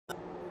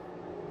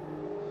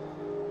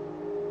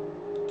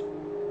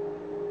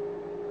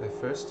I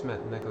first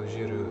met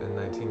Nekojiru in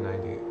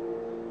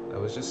 1990. I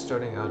was just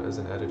starting out as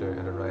an editor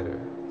and a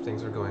writer.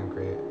 Things were going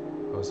great.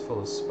 I was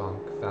full of spunk,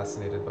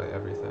 fascinated by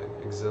everything,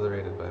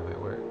 exhilarated by my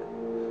work.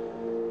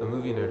 A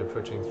movie nerd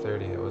approaching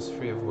 30, I was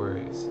free of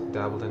worries,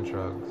 dabbled in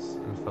drugs,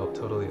 and felt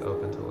totally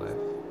open to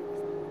life.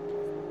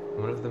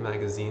 One of the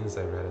magazines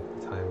I read at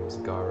the time was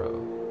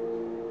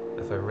Garo.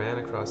 If I ran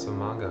across a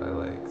manga I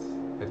liked,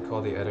 I'd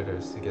call the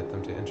editors to get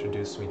them to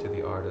introduce me to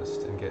the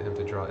artist and get him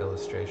to draw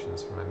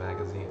illustrations for my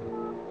magazine.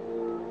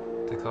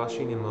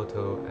 Takashi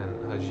Nimoto and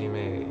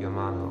Hajime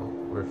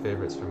Yamano were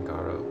favorites from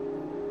Garo.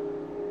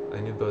 I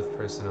knew both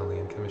personally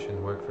and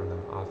commissioned work from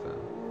them often.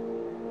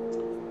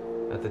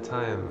 At the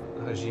time,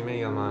 Hajime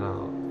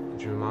Yamano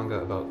drew manga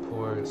about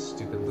poor,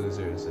 stupid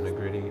losers in a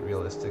gritty,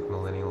 realistic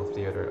millennial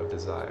theater of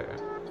desire.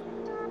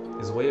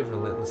 His way of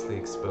relentlessly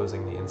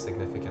exposing the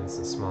insignificance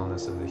and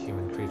smallness of the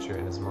human creature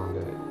in his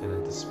manga in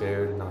a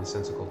despaired,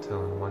 nonsensical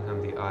tone won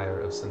him the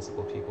ire of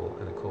sensible people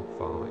and a cult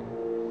following.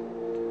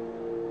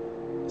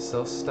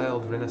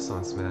 Self-styled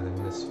Renaissance man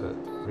and misfit,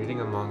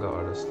 reading a manga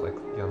artist like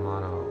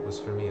Yamano was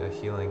for me a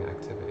healing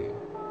activity.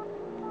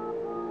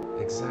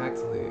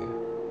 Exactly.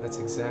 That's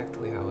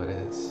exactly how it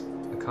is.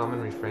 A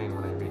common refrain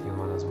when I read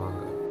Yamano's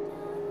manga.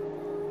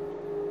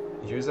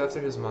 Years after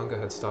his manga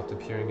had stopped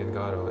appearing in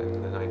Garo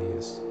in the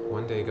 90s,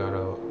 one day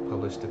Garo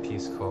published a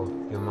piece called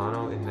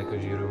Yamano in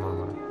Nekojiru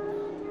Manga.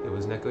 It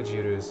was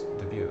Nekojiru's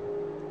debut.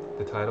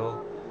 The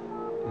title,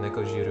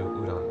 Nekojiru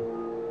Udon.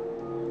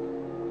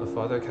 A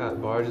father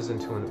cat barges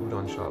into an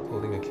udon shop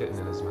holding a kitten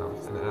in his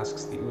mouth and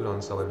asks the udon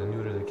seller to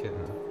neuter the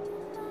kitten.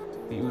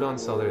 The udon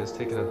seller is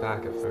taken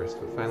aback at first,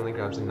 but finally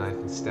grabs a knife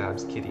and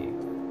stabs Kitty.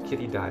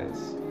 Kitty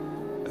dies.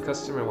 A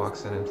customer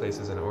walks in and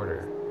places an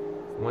order.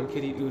 1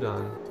 kitty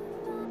udon.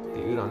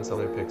 The udon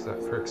seller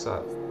perks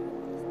up.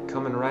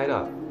 Coming right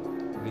up.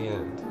 The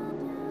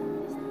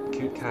end.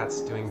 Cute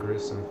cats doing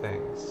gruesome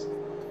things.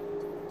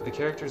 The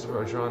characters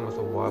were drawn with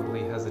a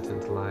wobbly,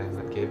 hesitant line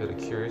that gave it a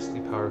curiously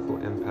powerful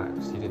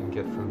impact you didn't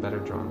get from better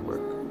drawn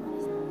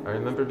work. I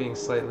remember being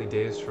slightly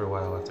dazed for a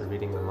while after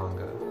reading the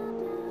manga.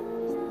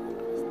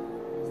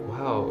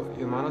 Wow,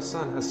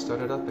 Yamano-san has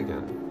started up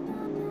again.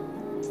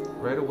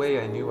 Right away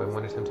I knew I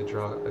wanted him to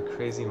draw a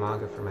crazy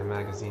manga for my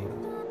magazine,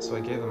 so I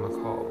gave him a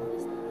call.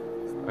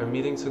 Our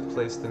meeting took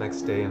place the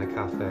next day in a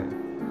cafe.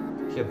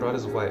 He had brought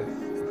his wife,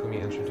 whom he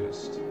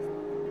introduced.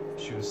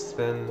 She was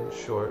thin,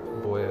 short,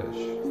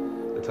 boyish,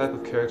 the type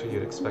of character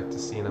you'd expect to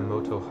see in a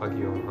Moto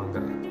Hagio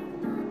manga.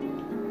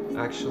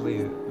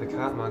 Actually, the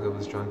cat manga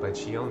was drawn by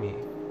Chiyomi,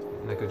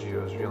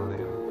 Nekojiru's real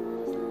name,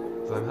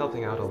 though I'm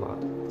helping out a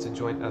lot. It's a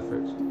joint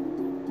effort.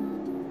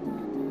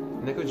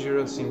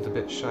 Nekojiru seemed a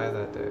bit shy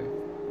that day,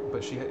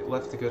 but she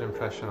left a good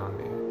impression on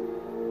me.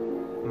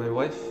 My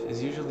wife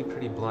is usually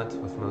pretty blunt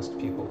with most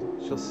people.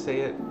 She'll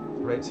say it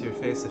right to your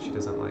face that she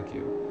doesn't like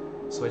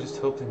you, so I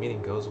just hope the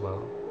meeting goes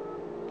well.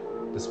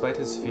 Despite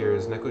his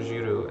fears,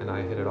 Nekojiru and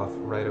I hit it off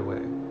right away.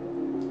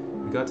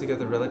 We got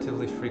together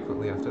relatively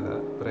frequently after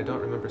that, but I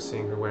don't remember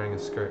seeing her wearing a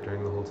skirt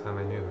during the whole time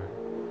I knew her.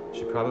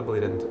 She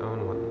probably didn't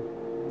own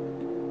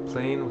one.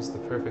 Plain was the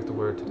perfect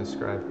word to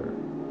describe her.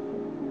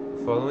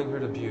 Following her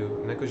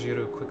debut,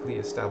 Nekojiru quickly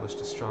established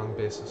a strong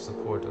base of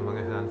support among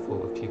a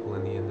handful of people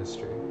in the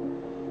industry.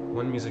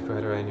 One music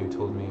writer I knew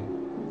told me,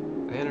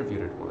 I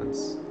interviewed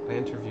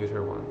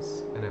her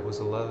once, and it was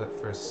a love at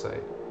first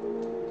sight.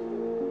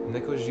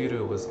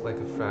 Nekojiru was like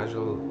a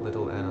fragile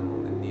little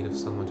animal in need of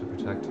someone to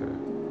protect her.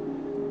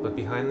 But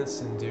behind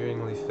this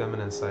endearingly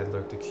feminine side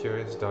lurked a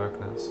curious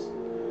darkness.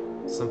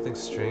 Something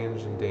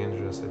strange and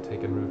dangerous had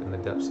taken root in the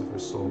depths of her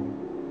soul.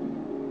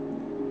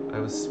 I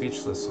was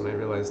speechless when I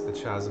realized the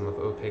chasm of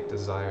opaque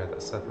desire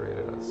that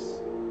separated us.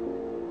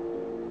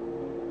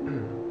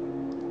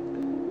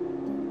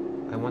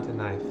 I want a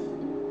knife.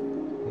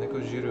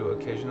 Nekojiru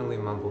occasionally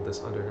mumbled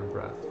this under her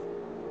breath.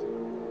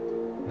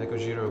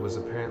 Nekojiru was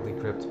apparently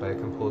gripped by a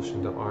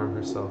compulsion to arm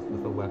herself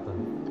with a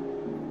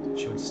weapon.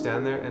 She would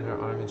stand there in her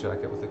army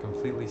jacket with a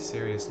completely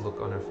serious look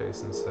on her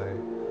face and say,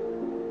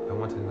 I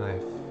want a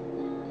knife.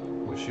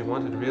 What she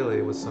wanted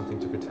really was something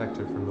to protect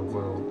her from the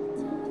world.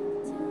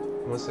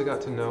 Once I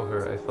got to know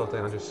her, I felt I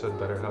understood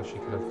better how she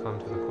could have come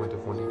to the point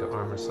of wanting to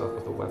arm herself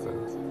with a weapon.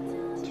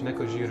 To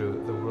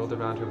Nekojiru, the world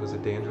around her was a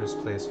dangerous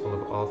place full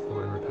of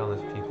awful and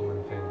repellent people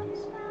and things.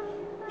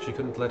 She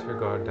couldn't let her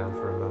guard down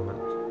for a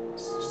moment,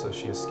 so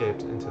she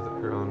escaped into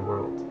her own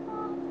world.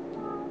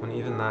 When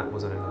even that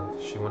wasn't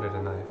enough, she wanted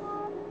a knife.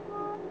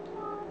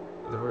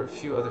 There were a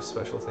few other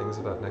special things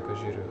about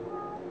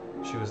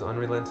Nekojiru. She was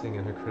unrelenting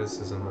in her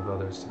criticism of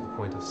others to the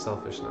point of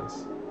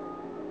selfishness.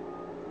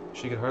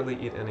 She could hardly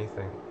eat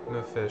anything,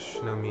 no fish,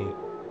 no meat.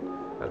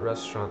 At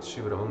restaurants,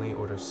 she would only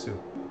order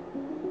soup.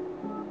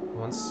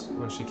 Once,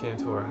 when she came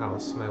to our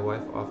house, my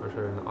wife offered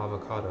her an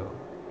avocado.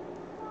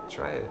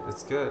 Try it,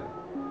 it's good.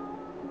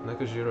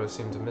 Nekojiru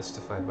seemed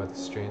mystified by the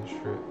strange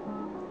fruit.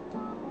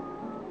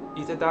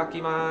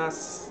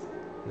 Itadakimasu!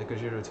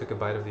 Nekojiru took a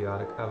bite of the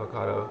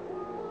avocado.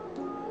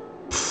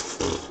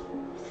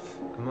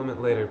 A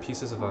moment later,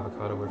 pieces of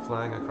avocado were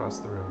flying across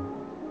the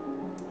room.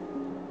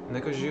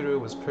 Nekojiru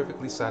was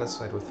perfectly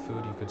satisfied with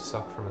food you could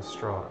suck from a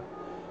straw.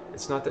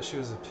 It's not that she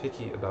was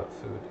picky about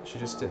food, she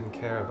just didn't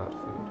care about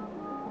food.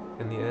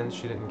 In the end,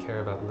 she didn't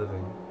care about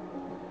living.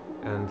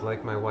 And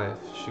like my wife,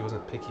 she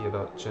wasn't picky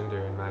about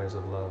gender and matters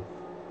of love.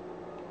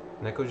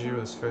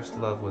 Nekojiru's first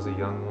love was a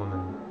young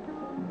woman.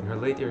 In her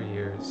later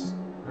years,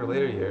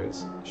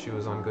 she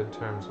was on good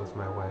terms with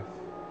my wife.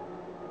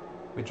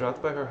 We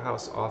dropped by her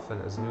house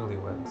often as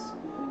newlyweds.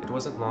 It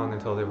wasn't long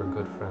until they were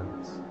good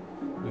friends.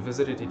 We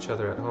visited each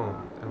other at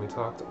home, and we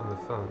talked on the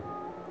phone.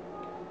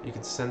 You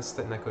could sense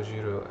that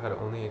Nekojiru had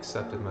only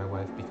accepted my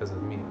wife because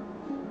of me.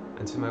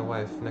 And to my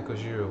wife,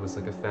 Nekojiru was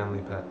like a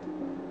family pet.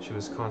 She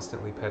was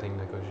constantly petting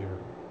Nekojiru.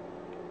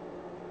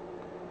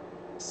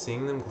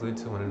 Seeing them glued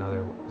to one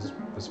another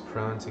was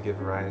prone to give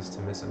rise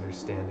to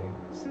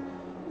misunderstandings.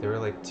 They were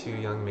like two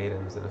young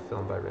maidens in a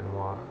film by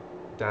Renoir,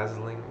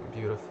 dazzling,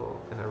 beautiful,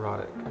 and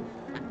erotic,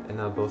 and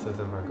now both of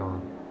them are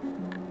gone.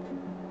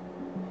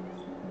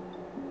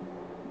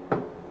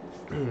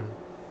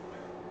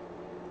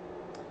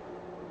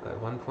 At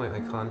one point, I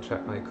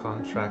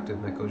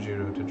contracted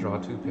Nekojiru to draw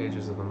 2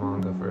 pages of a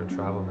manga for a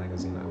travel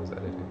magazine I was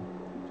editing.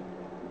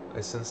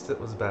 I sensed it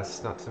was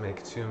best not to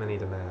make too many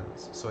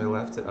demands, so I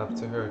left it up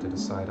to her to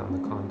decide on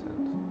the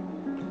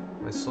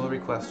content. My sole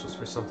request was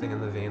for something in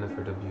the vein of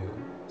her debut,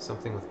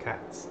 something with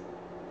cats.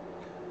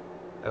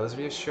 I was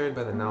reassured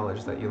by the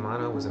knowledge that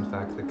Yamano was in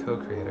fact the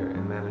co-creator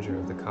and manager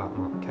of the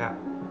cat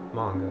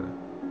manga.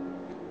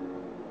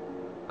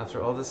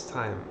 After all this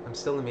time, I'm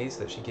still amazed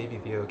that she gave you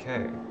the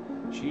okay.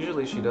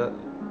 Usually she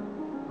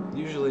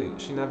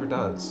never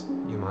does,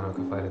 Yamano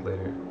confided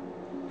later.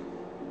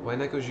 Why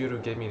Nekojiru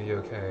gave me the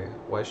okay,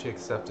 why she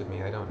accepted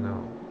me, I don't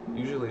know.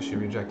 Usually she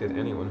rejected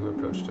anyone who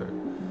approached her.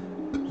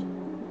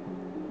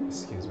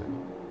 Excuse me.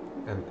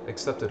 And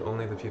accepted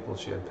only the people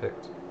she had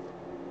picked.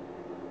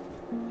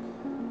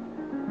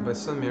 By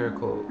some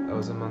miracle, I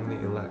was among the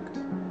elect.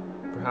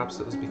 Perhaps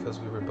it was because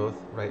we were both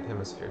right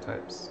hemisphere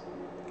types.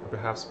 Or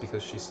perhaps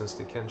because she sensed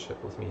a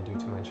kinship with me due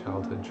to my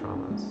childhood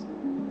traumas.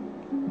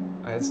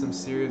 I had some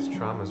serious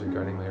traumas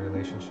regarding my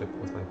relationship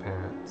with my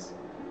parents.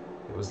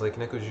 It was like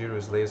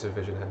Nekojiru's laser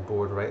vision had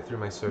bored right through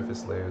my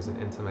surface layers and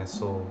into my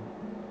soul.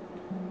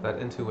 That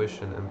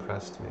intuition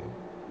impressed me.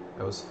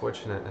 I was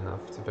fortunate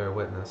enough to bear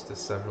witness to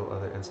several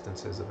other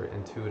instances of her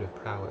intuitive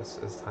prowess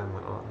as time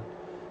went on,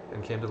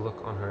 and came to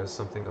look on her as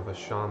something of a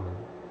shaman.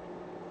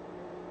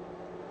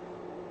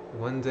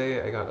 One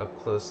day I got up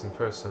close and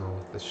personal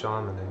with the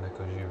shaman in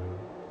Nekojiru.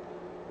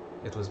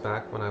 It was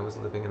back when I was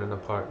living in an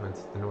apartment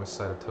at the north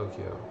side of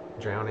Tokyo,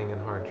 drowning in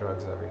hard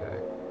drugs every day.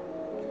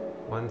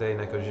 One day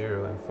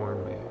Nekojiru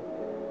informed me,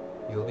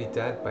 "You'll be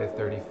dead by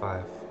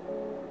 35.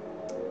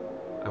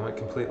 I went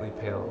completely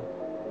pale.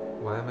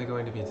 Why am I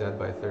going to be dead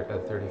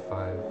at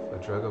 35? A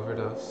drug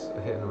overdose?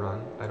 A hit and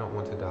run? I don't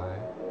want to die.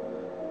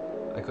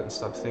 I couldn't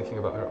stop thinking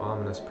about her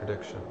ominous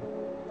prediction.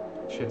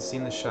 She had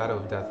seen the shadow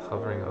of death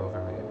hovering over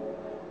me,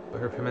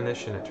 but her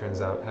premonition, it turns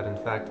out, had in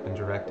fact been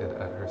directed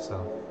at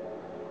herself.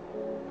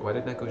 Why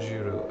did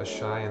Nekojiru, a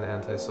shy and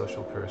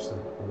antisocial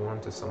person, warm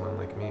to someone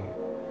like me?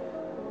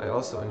 I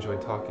also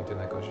enjoyed talking to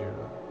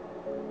Nekojiru.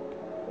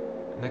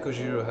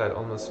 Nekojiru had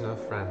almost no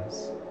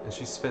friends, and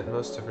she spent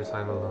most of her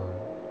time alone.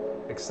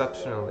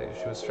 Exceptionally,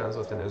 she was friends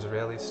with an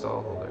Israeli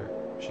stallholder.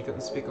 She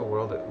couldn't speak a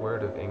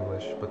word of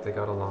English, but they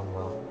got along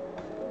well.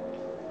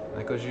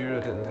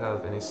 Nekojiru didn't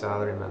have any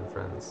salaryman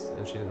friends,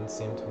 and she didn't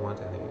seem to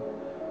want any.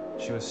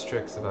 She was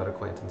strict about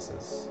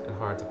acquaintances, and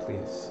hard to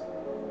please.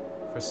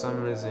 For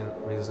some reason,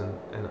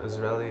 an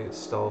Israeli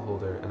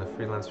stallholder and a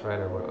freelance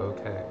writer were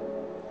okay.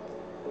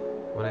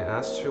 When I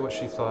asked her what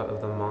she thought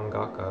of the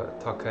mangaka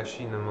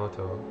Takeshi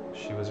Nemoto,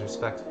 she was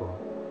respectful.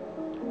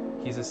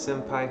 He's a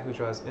senpai who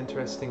draws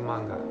interesting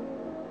manga.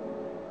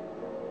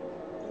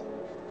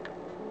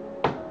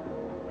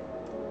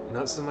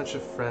 Not so much a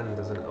friend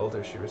as an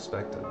elder she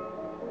respected.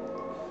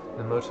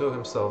 Nemoto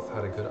himself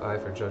had a good eye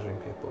for judging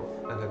people,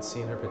 and had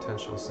seen her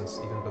potential since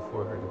even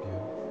before her debut.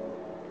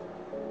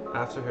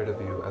 After her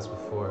debut, as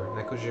before,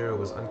 Nekojiru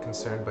was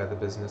unconcerned by the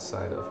business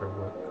side of her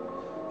work.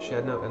 She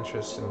had no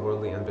interest in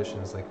worldly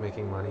ambitions like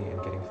making money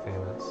and getting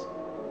famous.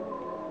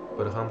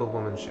 But a humble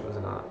woman she was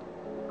not.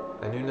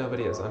 I knew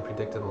nobody as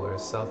unpredictable or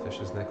as selfish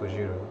as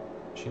Nekojiru.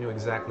 She knew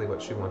exactly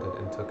what she wanted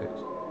and took it.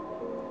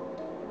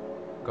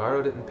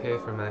 Garo didn't pay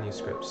for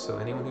manuscripts, so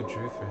anyone who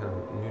drew for him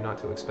knew not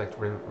to expect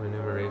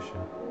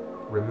remuneration.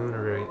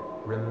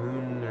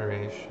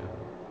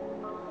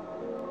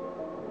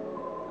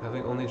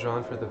 Having only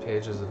drawn for the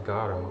pages of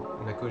Garo,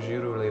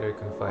 Nekojiru later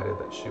confided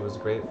that she was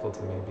grateful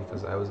to me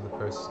because I was the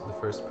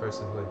first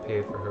person who had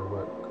paid for her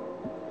work.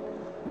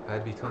 I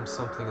had become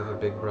something of a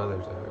big brother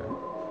to her.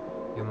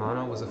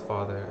 Yamano was a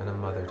father and a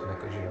mother to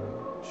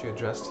Nekojiru. She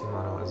addressed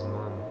Yamano as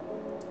Mom,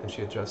 and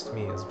she addressed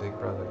me as Big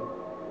Brother.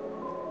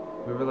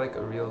 We were like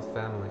a real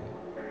family.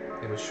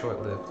 It was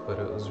short-lived, but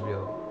it was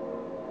real.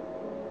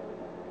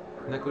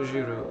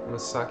 Nekojiru,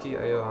 Masaki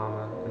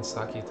Aoyama, and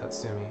Saki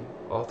Tatsumi,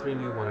 all three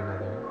knew one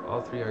another.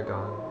 All three are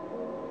gone.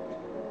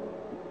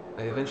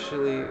 I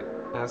eventually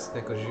asked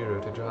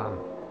Nekojiru to draw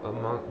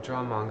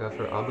draw manga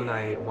for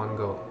Abunai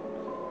Wango,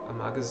 a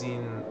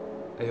magazine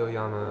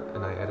Aoyama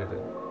and I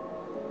edited.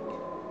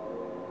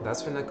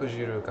 That's where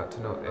Nekojiru got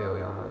to know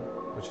Aoyama,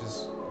 which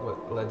is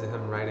what led to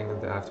him writing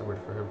the afterword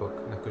for her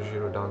book,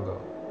 Nekojiru Dango.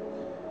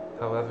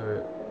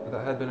 However,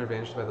 that had been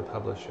arranged by the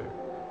publisher.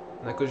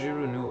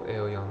 Nekojiru knew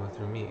Aoyama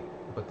through me,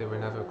 but they were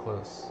never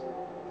close.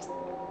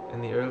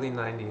 In the early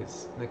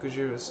 90s,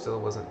 Nekojiru still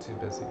wasn't too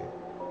busy,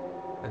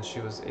 and she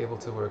was able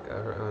to work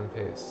at her own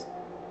pace.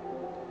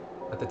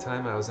 At the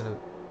time, I was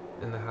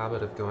in the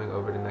habit of going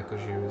over to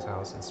Nekojiru's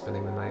house and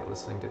spending the night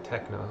listening to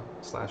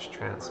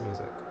techno/trance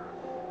music.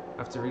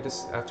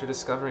 After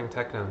discovering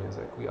techno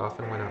music, we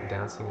often went out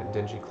dancing at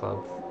dingy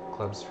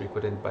clubs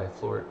frequented by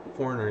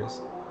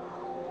foreigners,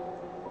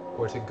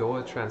 or to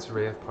Goa trance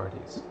rave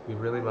parties. We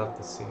really loved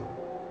the scene.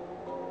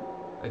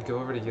 I'd go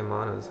over to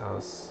Yamana's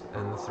house,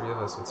 and the three of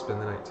us would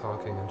spend the night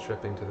talking and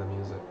tripping to the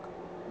music.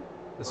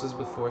 This was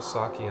before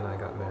Saki and I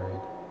got married.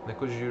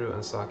 Nekojiru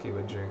and Saki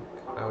would drink,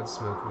 I would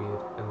smoke weed,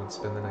 and we'd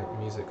spend the night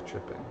music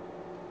tripping.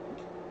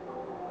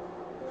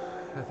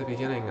 At the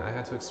beginning, I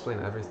had to explain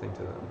everything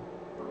to them.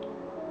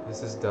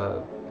 This is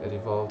dub, it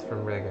evolved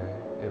from reggae,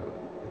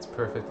 it's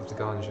perfect with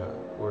ganja,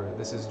 or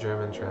this is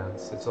German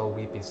trance, it's all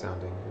weepy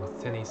sounding,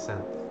 with tinny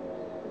synth.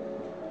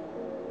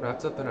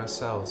 Wrapped up in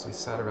ourselves, we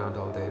sat around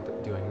all day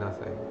doing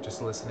nothing,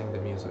 just listening to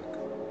music.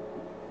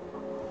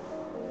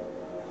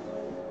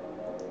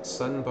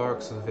 Sudden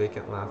barks of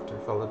vacant laughter,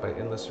 followed by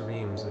endless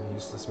reams of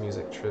useless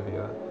music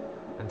trivia,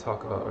 and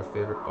talk about our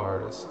favorite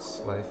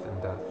artists, life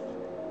and death.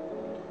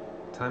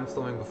 Time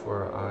flowing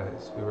before our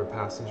eyes, we were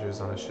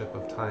passengers on a ship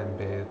of time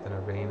bathed in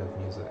a rain of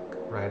music,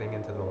 riding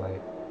into the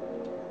light.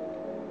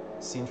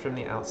 Seen from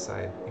the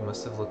outside, we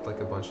must have looked like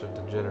a bunch of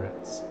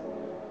degenerates.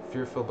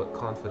 Fearful but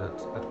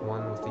confident, at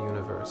one with the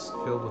universe,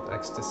 filled with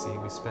ecstasy,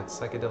 we spent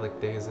psychedelic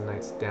days and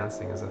nights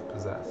dancing as if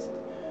possessed.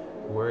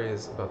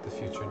 Worries about the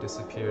future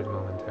disappeared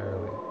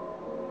momentarily.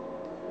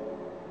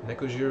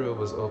 Nekojiru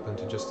was open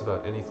to just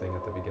about anything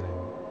at the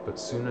beginning, but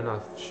soon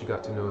enough she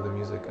got to know the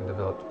music and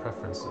developed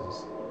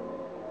preferences.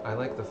 I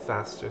like the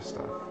faster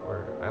stuff,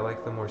 or I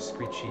like the more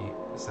screechy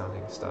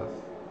sounding stuff.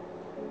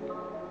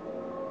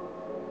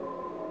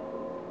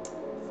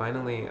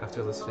 Finally,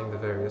 after listening to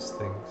various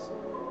things,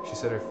 she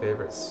said her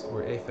favorites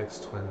were Aphex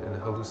Twin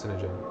and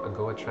Hallucinogen, a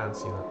Goa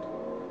trance unit.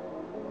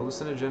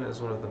 Hallucinogen is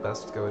one of the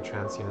best Goa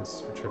trance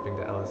units for tripping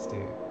to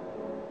LSD.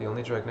 The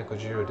only drug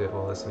Nekojiru did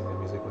while listening to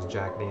music was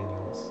Jack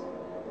Daniels.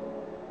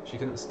 She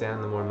couldn't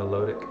stand the more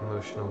melodic,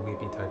 emotional,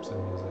 weepy types of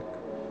music.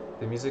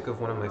 The music of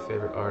one of my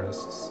favorite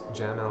artists,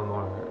 Jam El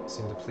Mar,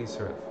 seemed to please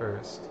her at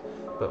first,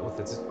 but with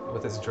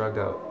its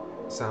drugged-out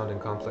sound and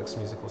complex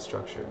musical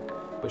structure.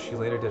 But she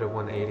later did a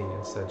 180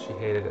 and said she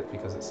hated it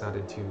because it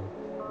sounded too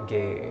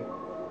gay,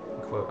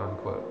 quote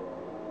unquote.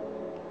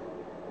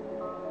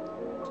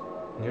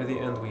 Near the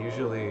end, we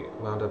usually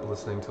wound up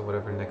listening to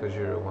whatever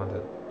Nekojiru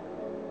wanted.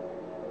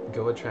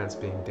 Goa trance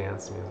being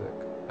dance music,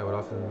 I would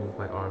often move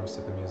my arms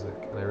to the music,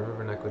 and I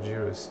remember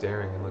Nekojiru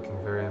staring and looking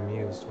very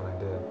amused when I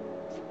did.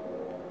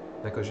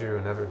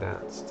 Nekojiru never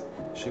danced.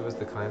 She was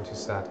the kind who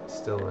sat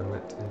still and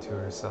went into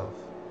herself.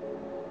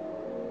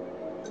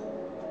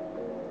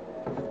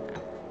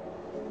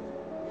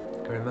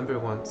 I remember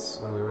once,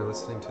 when we were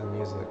listening to the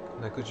music,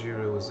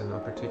 Nekojiru was in a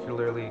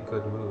particularly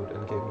good mood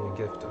and gave me a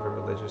gift of a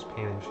religious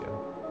painting she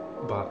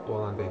had bought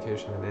while on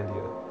vacation in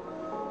India.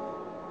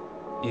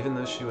 Even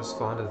though she was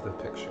fond of the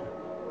picture,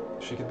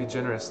 she could be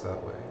generous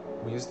that way.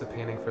 We used the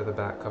painting for the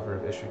back cover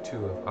of issue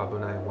 2 of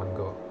Abunai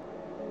Wango.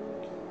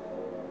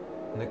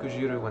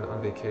 Nekojiru went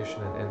on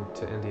vacation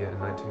to India in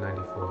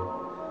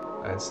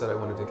 1994. I had said I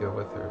wanted to go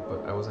with her,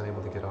 but I wasn't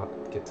able to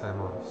get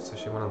time off, so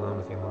she went alone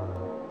with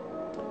Yamana.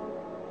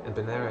 In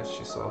Benares,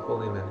 she saw a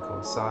holy man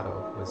called Sadhu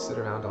who would sit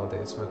around all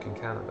day smoking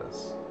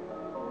cannabis.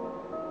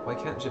 Why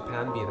can't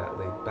Japan be that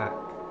laid back?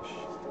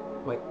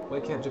 Why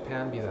can't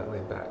Japan be that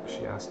laid back?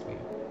 She asked me.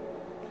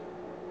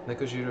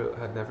 Nekojiru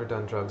had never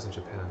done drugs in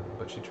Japan,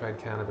 but she tried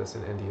cannabis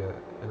in India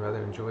and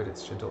rather enjoyed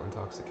its gentle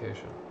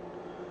intoxication.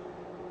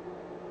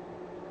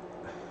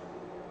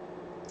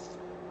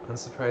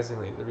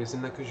 Unsurprisingly, the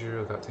reason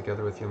Nekojiru got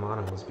together with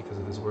Yamana was because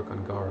of his work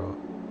on Garo.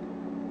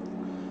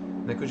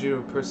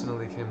 Nekojiru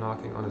personally came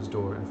knocking on his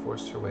door and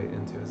forced her way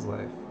into his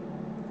life.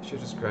 She had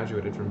just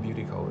graduated from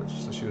beauty college,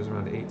 so she was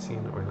around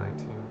 18 or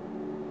 19.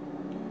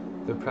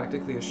 Though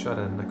practically a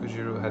shut-in,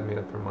 Nekojiru had made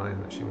up her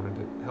mind that she wanted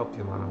to help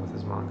Yamana with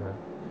his manga.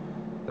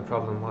 The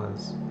problem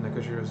was,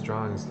 Nekojiru's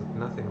drawings looked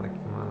nothing like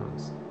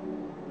Yamana's.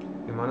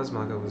 Yamana's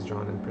manga was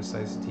drawn in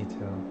precise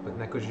detail, but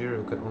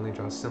Nekojiru could only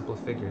draw simple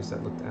figures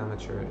that looked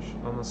amateurish,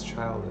 almost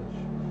childish,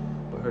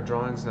 but her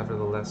drawings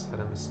nevertheless had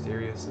a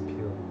mysterious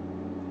appeal.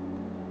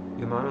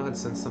 Yamano had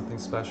sensed something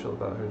special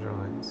about her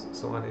drawings,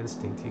 so on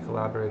instinct he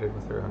collaborated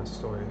with her on a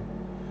story,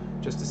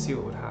 just to see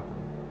what would happen.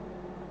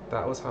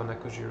 That was how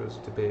Nekojiru's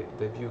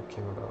debut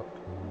came about.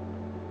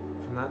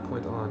 From that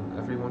point on,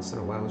 every once in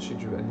a while she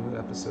drew new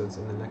episodes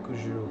in the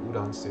Nekojiru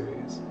Udon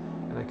series,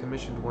 and I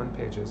commissioned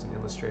one-pages and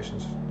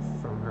illustrations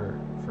from her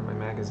for my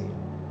magazine.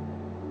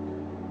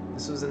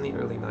 This was in the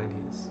early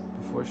 90s,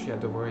 before she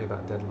had to worry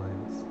about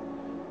deadlines.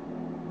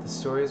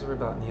 stories were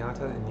about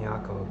Nyata and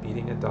Nyako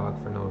beating a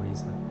dog for no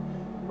reason,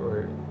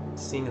 or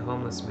seeing a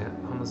homeless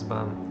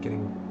bum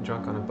getting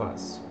drunk on a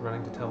bus,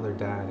 running to tell their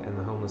dad, and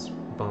the homeless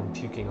bum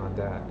puking on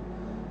dad.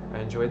 I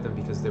enjoyed them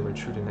because they were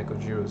true to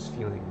Nekojiru's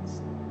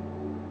feelings.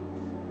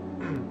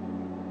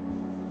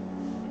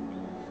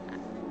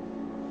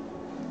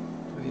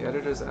 The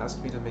editors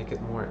asked me to make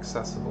it more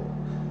accessible,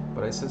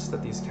 but I sensed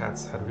that these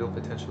cats had real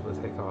potential to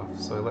take off,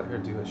 so I let her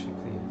do as she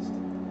pleased.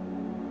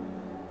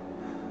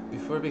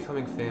 Before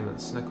becoming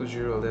famous,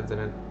 Nekojiru lived in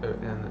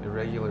an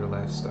irregular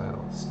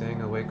lifestyle,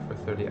 staying awake for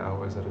 30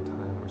 hours at a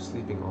time or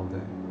sleeping all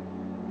day.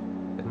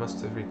 It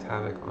must have wreaked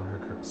havoc on her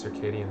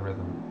circadian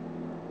rhythm.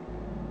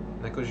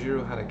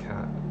 Nekojiru had a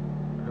cat.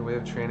 Her way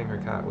of training her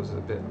cat was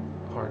a bit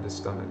hard to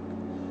stomach.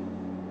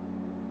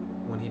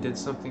 When he did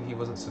something he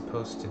wasn't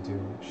supposed to do,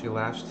 she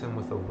lashed him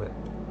with a whip.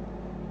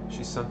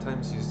 She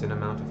sometimes used an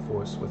amount of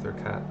force with her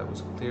cat that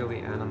was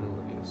clearly animal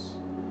abuse.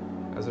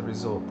 As a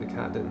result, the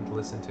cat didn't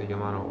listen to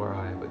Yamano or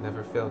I, but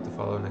never failed to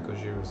follow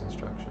Nekojiru's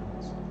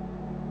instructions.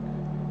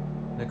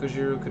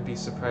 Nekojiru could be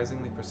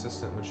surprisingly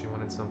persistent when she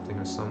wanted something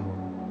or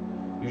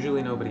someone.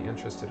 Usually nobody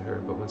interested her,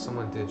 but when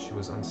someone did, she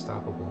was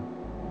unstoppable.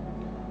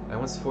 I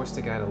once forced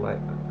a guy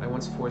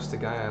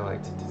I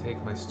liked to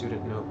take my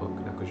student notebook,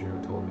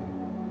 Nekojiru told me.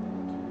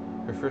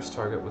 Her first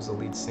target was the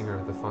lead singer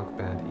of the funk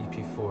band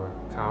EP4,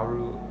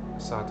 Kaoru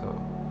Sato.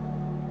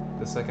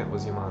 The second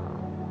was Yamano.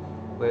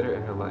 Later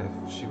in her life,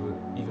 she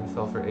even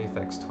fell for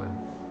Aphex Twin.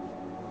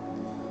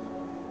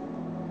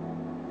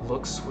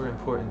 Looks were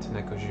important to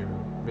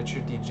Nekojiru.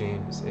 Richard D.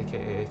 James,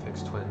 aka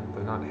Aphex Twin,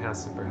 though not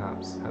handsome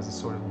perhaps, has a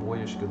sort of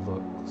boyish good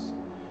looks.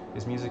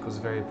 His music was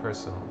very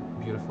personal,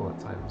 beautiful at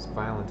times,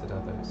 violent at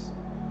others.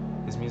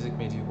 His music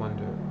made you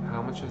wonder,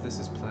 how much of this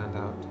is planned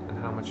out, and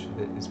how much of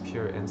it is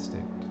pure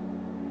instinct?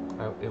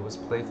 It was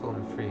playful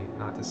and free,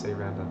 not to say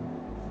random.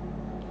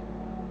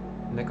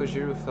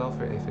 Nekojiru fell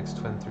for Aphex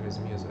Twin through his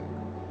music.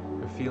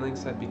 Her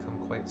feelings had become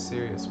quite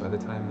serious by the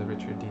time the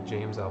Richard D.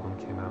 James album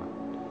came out.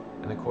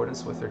 In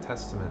accordance with her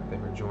testament, they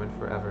were joined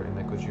forever in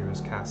Nekojiru's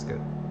casket.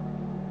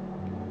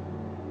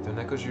 Though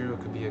Nekojiru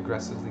could be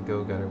aggressively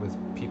go-getter with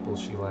people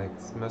she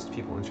liked, most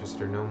people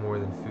interested her no more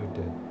than food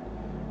did.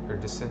 Her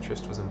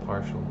disinterest was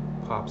impartial.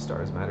 Pop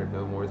stars mattered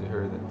no more to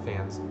her than did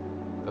fans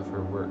of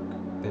her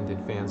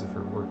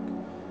work.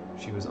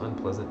 She was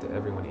unpleasant to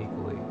everyone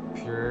equally,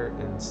 pure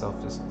in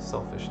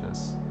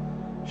selfishness.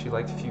 She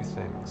liked few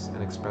things,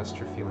 and expressed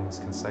her feelings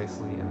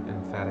concisely and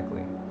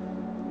emphatically.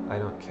 I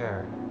don't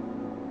care.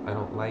 I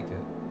don't like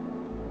it.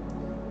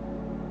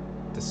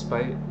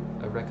 Despite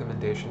a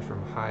recommendation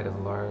from Hyde of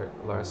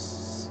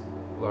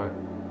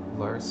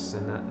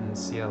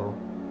Larsenenciel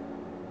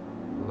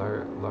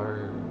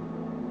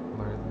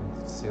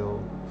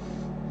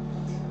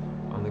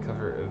on the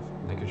cover of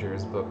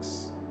Nekojiru's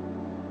books,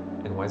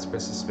 and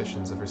widespread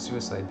suspicions of her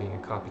suicide being a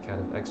copycat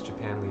of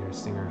ex-Japan leader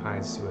singer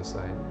Hyde's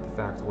suicide, the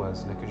fact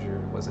was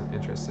Nekojiru wasn't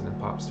interested in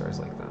pop stars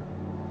like them.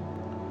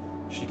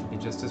 She could be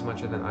just as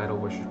much of an idol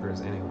worshiper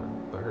as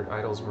anyone, but her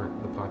idols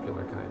weren't the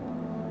popular kind.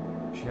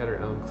 She had her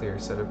own clear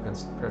set of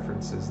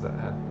preferences that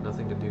had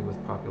nothing to do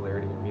with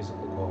popularity or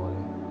musical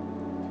quality.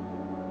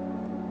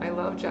 I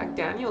love Jack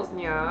Daniels,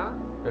 nya,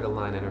 read a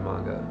line in her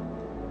manga.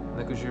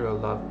 Nekojiru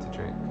loved to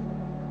drink.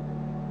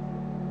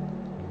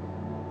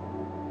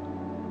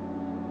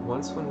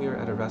 Once when we were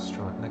at a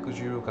restaurant,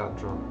 Nekojiru got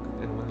drunk,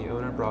 and when the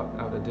owner brought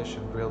out a dish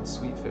of grilled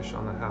sweetfish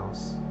on the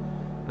house,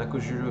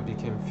 Nekojiru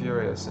became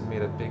furious and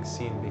made a big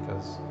scene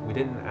because we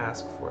didn't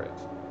ask for it.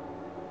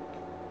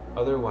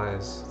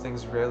 Otherwise,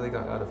 things rarely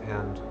got out of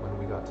hand when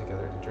we got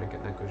together to drink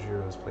at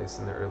Nekojiru's place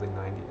in the early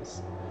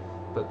 90s.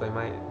 But by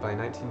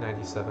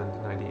 1997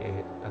 to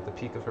 98, at the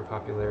peak of her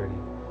popularity,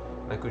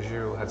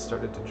 Nekojiru had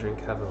started to drink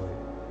heavily.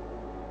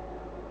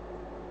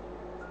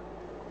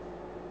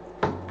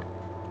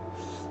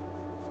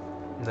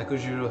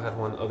 Nekojiru had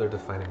one other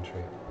defining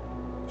trait.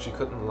 She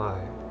couldn't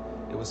lie.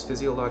 It was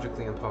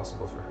physiologically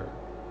impossible for her.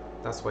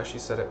 That's why she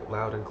said it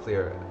loud and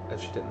clear,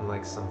 as she didn't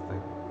like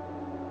something.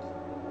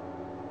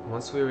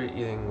 Once we were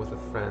eating with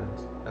a friend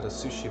at a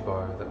sushi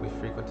bar that we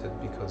frequented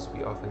because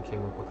we often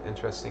came up with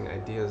interesting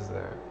ideas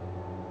there.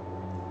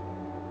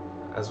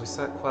 As we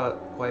sat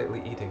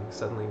quietly eating,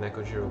 suddenly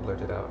Nekojiru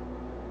blurted out,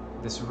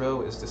 "This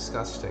roe is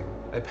disgusting.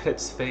 I bet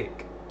it's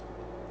fake."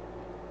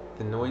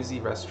 The noisy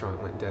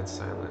restaurant went dead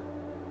silent.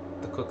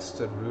 The cook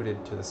stood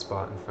rooted to the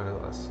spot in front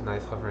of us,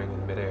 knife hovering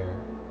in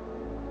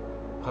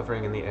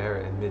the air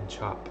in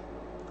mid-chop.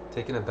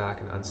 Taken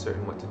aback and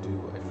uncertain what to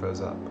do, I froze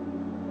up.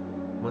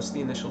 Once the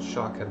initial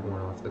shock had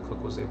worn off, the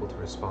cook was able to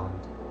respond.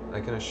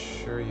 "I can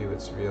assure you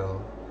it's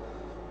real."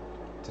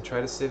 To try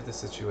to save the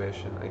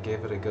situation, I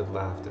gave it a good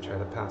laugh to try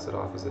to pass it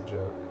off as a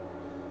joke.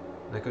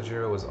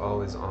 Nekojiru was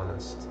always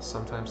honest,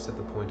 sometimes to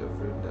the point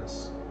of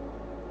rudeness.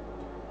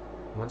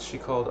 Once she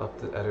called up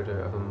the editor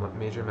of a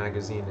major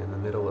magazine in the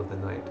middle of the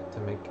night to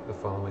make the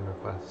following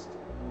request.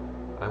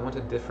 "I want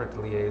a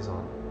different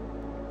liaison."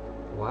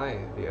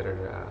 "Why?" the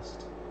editor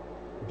asked.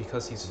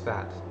 "Because he's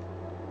fat."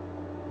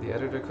 The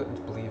editor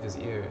couldn't believe his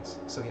ears,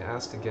 so he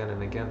asked again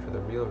and again for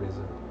the real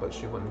reason, but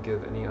she wouldn't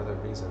give any other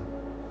reason.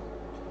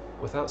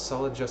 Without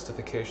solid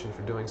justification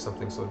for doing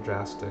something so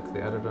drastic,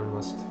 the editor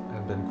must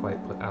have been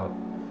quite put out.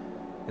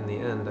 In the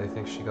end, I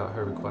think she got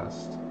her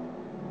request.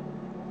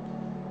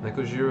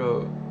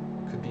 Nekojiru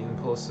could be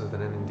impulsive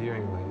in an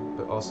endearing way,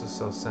 but also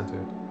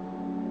self-centered.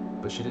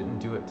 But she didn't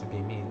do it to be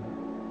mean.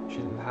 She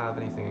didn't have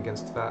anything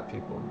against fat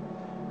people.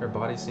 Her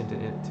body seemed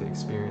to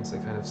experience a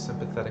kind of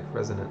sympathetic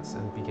resonance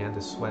and began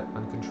to sweat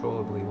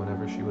uncontrollably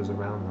whenever she was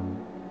around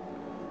them.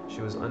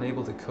 She was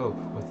unable to cope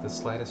with the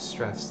slightest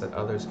stress that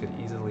others could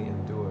easily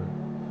endure.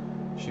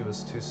 She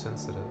was too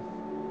sensitive.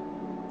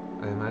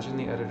 I imagine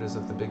the editors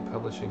of the big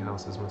publishing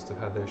houses must have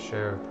had their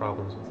share of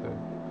problems with her.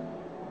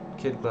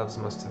 Kid gloves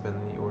must have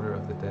been the order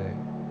of the day.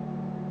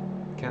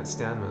 Can't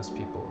stand most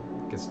people.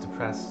 Gets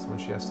depressed when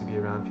she has to be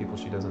around people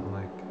she doesn't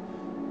like.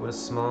 What a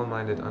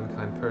small-minded,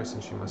 unkind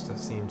person she must have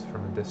seemed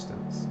from a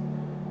distance.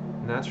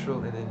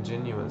 Natural and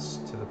ingenuous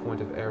to the point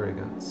of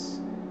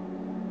arrogance.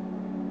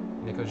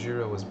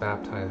 Nekojiru was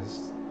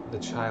baptized the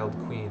Child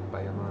Queen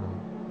by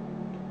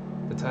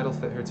Yamano. The title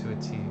fit her to a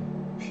T,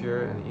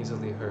 pure and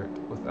easily hurt,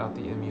 without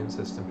the immune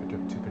system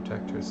to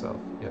protect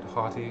herself, yet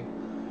haughty,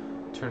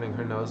 turning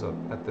her nose up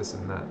at this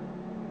and that.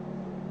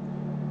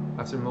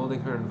 After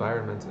molding her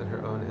environment and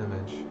her own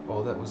image,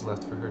 all that was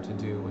left for her to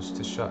do was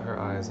to shut her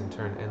eyes and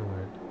turn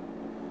inward.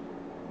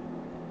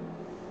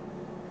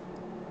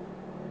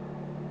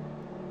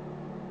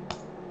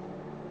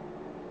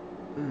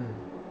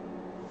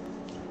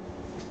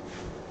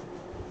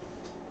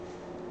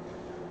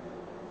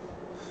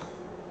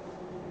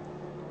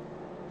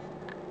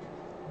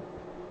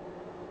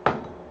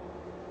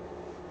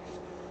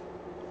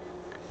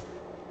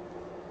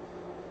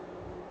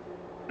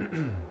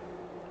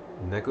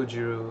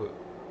 Nekojiru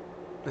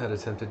had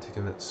attempted to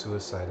commit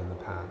suicide in the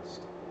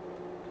past.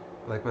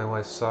 Like my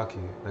wife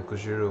Saki,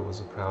 Nekojiru was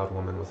a proud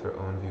woman with her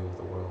own view of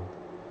the world.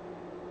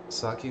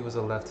 Saki was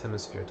a left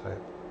hemisphere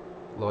type,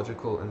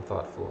 logical and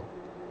thoughtful.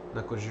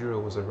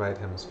 Nekojiru was a right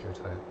hemisphere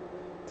type,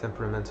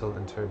 temperamental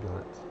and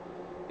turbulent.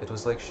 It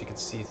was like she could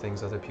see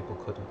things other people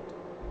couldn't.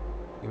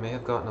 We may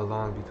have gotten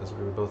along because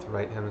we were both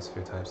right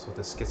hemisphere types with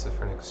a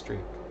schizophrenic streak.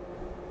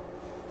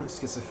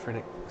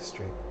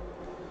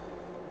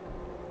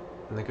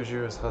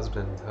 Nekojiru's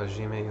husband,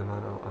 Hajime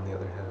Yamano, on the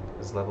other hand,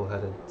 is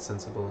level-headed,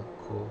 sensible,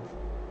 cool.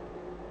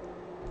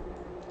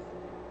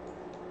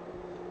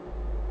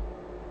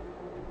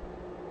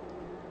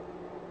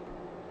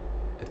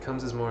 It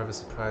comes as more of a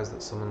surprise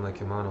that someone like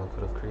Yamano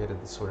could have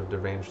created the sort of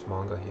deranged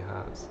manga he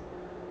has.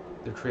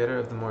 The creator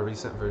of the more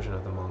recent version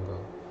of the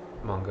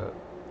manga,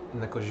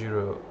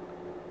 Nekojiru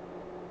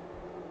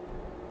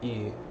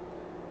E,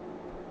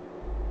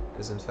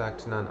 is in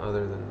fact none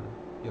other than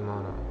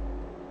Yamano.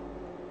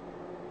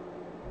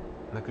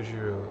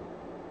 Nekojiru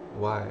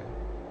Y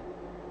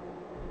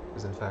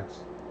is in fact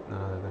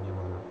none other than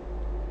Yamano.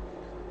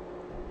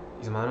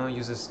 Yamano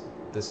uses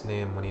this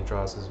name when he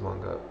draws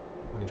manga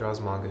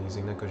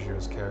using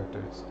Nekojiru's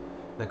characters.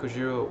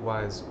 Nekojiru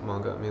Y's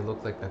manga may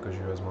look like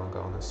Nekojiru's manga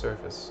on the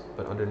surface,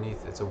 but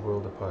underneath it's a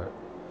world apart.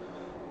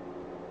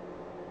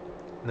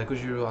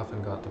 Nekojiru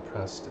often got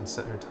depressed and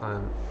spent her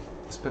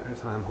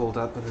time holed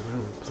up in a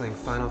room playing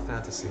Final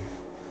Fantasy.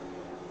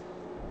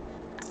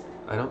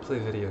 I don't play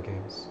video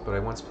games, but I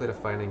once played a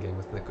fighting game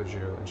with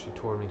Nekojiru and she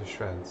tore me to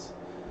shreds.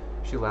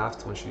 She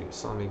laughed when she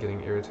saw me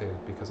getting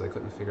irritated because I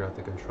couldn't figure out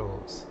the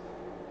controls.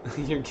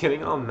 You're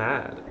getting all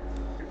mad.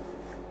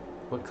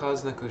 What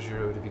caused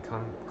Nekojiru to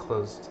become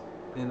closed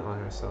in on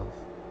herself?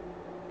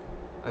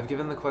 I've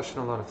given the question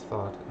a lot of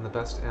thought, and the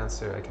best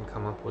answer I can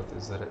come up with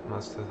is that it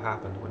must have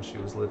happened when she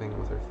was living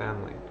with her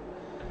family.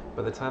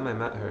 By the time I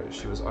met her,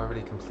 she was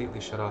already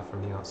completely shut off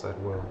from the outside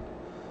world.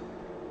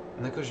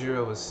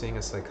 Nekojiru was seeing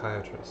a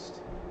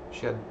psychiatrist.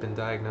 She had been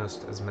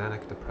diagnosed as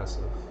manic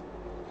depressive.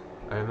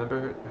 I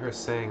remember her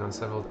saying on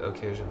several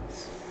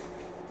occasions,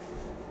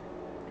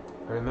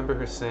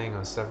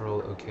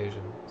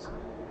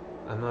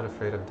 I'm not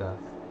afraid of death.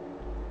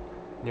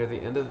 Near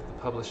the end of the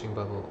publishing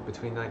bubble,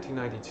 between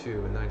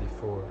 1992 and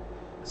 94,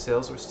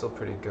 sales were still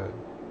pretty good.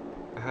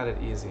 I had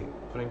it easy,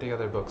 putting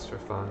together books for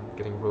fun,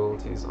 getting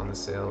royalties on the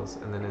sales,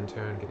 and then in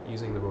turn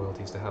using the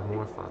royalties to have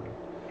more fun.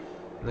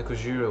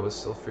 Nekojiru was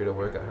still free to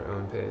work at her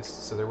own pace,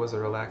 so there was a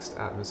relaxed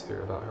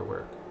atmosphere about her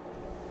work.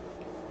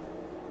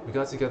 We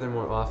got together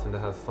more often to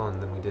have fun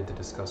than we did to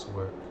discuss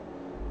work.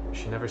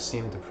 She never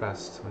seemed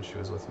depressed when she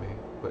was with me,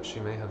 but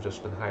she may have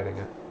just been hiding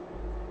it.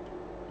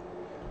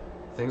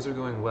 Things were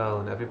going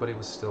well and everybody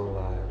was still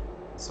alive,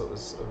 so it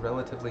was a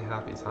relatively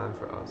happy time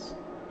for us.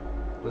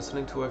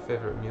 Listening to our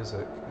favorite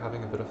music,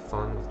 having a bit of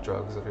fun with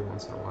drugs every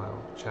once in a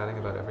while, chatting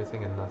about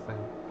everything and nothing.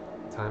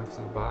 Time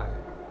flew by.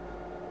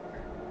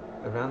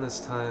 Around this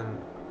time,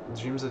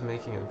 dreams of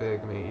making it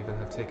big may even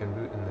have taken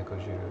root in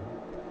Nekojiru.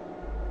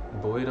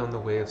 Buoyed on the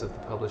waves of the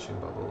publishing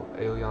bubble,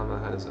 Aoyama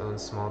had his own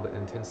small but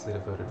intensely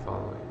devoted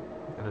following,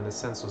 and in a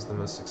sense was the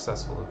most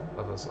successful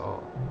of us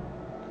all.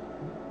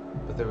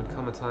 But there would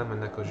come a time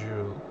when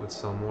Nekojiru would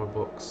sell more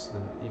books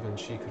than even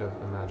she could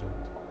have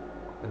imagined,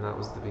 and that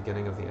was the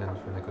beginning of the end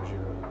for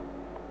Nekojiru.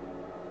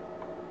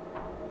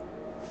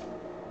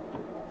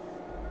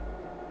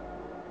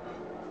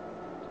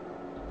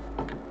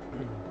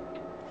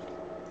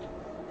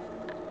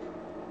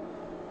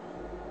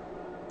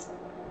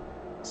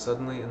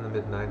 Suddenly, in the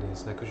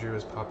mid-90s,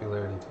 Nekojiru's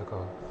popularity took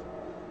off.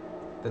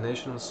 The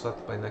nation was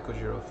swept by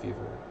Nekojiro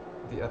fever.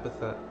 The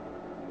epithet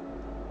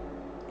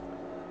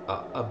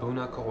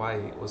Abuna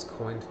Kawaii was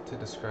coined to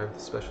describe the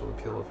special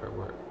appeal of her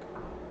work.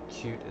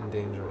 Cute and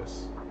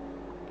dangerous.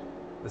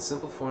 The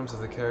simple forms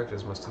of the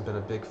characters must have been a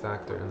big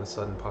factor in the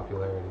sudden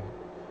popularity.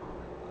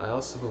 I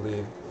also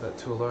believe that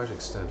to a large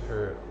extent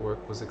her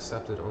work was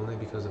accepted only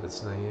because of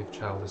its naive,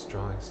 childish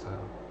drawing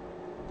style.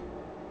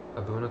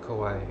 Abuna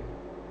Kawaii,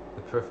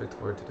 the perfect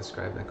word to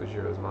describe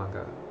Nekojiro's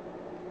manga.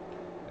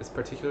 It's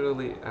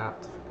particularly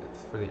apt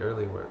for the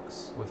early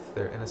works, with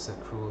their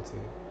innocent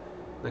cruelty.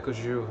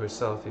 Nekojiru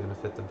herself even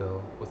fit the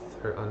bill, with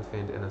her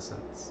unfeigned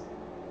innocence.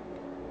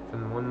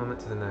 From one moment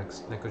to the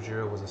next,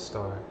 Nekojiru was a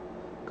star.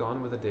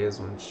 Gone were the days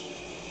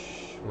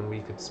when we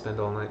could spend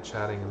all night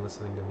chatting and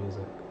listening to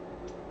music.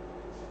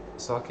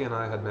 Saki and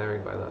I had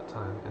married by that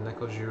time, and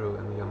Nekojiru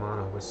and the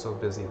Yamano were so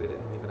busy they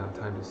didn't even have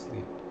time to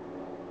sleep.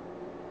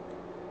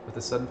 With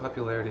the sudden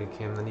popularity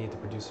came the need to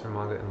produce her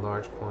manga in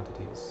large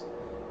quantities,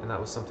 and that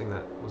was something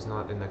that was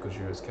not in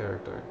Nekojiru's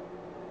character.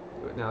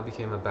 It now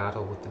became a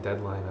battle with the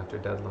deadline after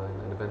deadline,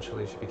 and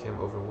eventually she became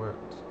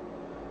overworked.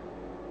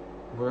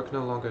 Work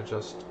no longer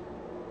just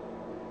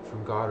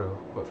from Garo,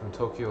 but from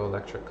Tokyo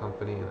Electric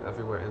Company and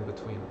everywhere in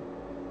between.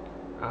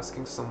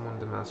 Asking someone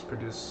to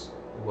mass-produce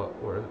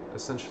what were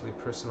essentially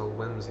personal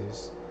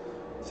whimsies,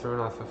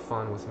 thrown off of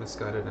fun with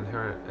misguided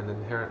and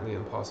inherently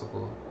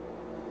impossible.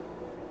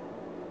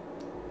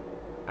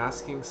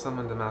 Asking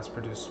someone to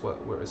mass-produce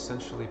what were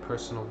essentially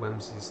personal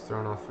whimsies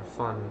thrown off for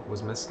fun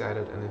was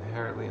misguided and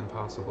inherently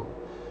impossible,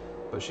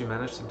 but she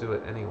managed to do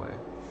it anyway.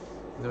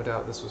 No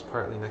doubt this was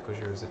partly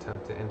Nekojiru's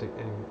attempt to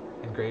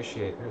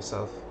ingratiate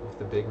herself with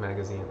the big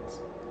magazines.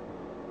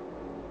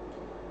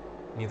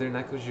 Neither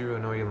Nekojiru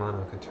nor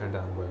Yamano could turn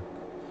down work.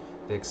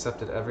 They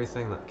accepted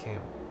everything that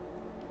came.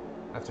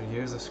 After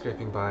years of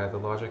scraping by, the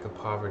logic of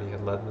poverty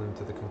had led them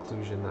to the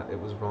conclusion that it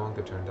was wrong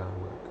to turn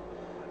down work.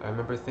 I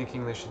remember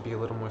thinking they should be a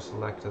little more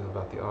selective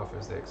about the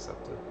offers they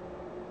accepted.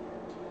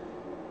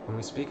 When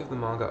we speak of the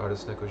manga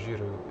artist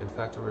Nekojiru, in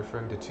fact we're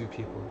referring to two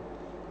people.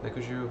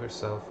 Nekojiru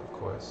herself, of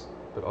course,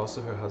 but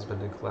also her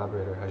husband and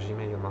collaborator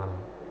Hajime Yamano.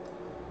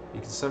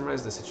 You can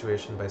summarize the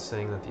situation by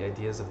saying that the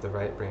ideas of the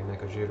right-brained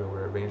Nekojiru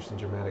were arranged in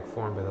dramatic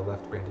form by the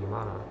left-brained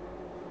Yamano.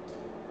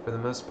 For the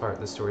most part,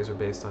 the stories were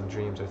based on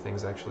dreams or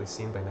things actually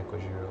seen by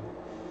Nekojiru.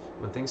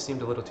 When things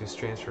seemed a little too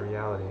strange for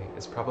reality,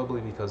 it's probably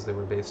because they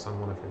were based on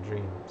one of her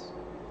dreams.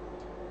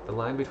 The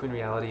line between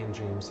reality and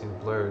dreams seemed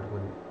blurred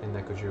in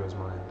Nekojiru's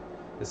mind.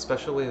 This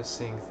special way of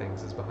seeing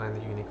things is behind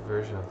the unique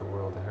version of the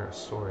world in her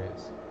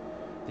stories.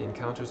 The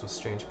encounters with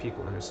strange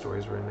people in her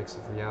stories were a mix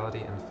of reality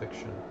and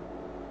fiction.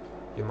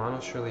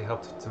 Yamano surely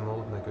helped to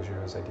mold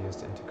Nekojiru's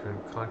ideas into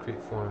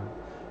concrete form,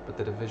 but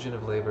the division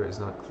of labor is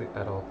not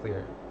at all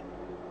clear.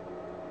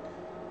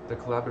 Their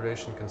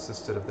collaboration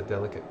consisted of the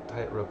delicate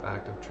tightrope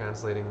act of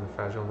translating the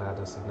fragile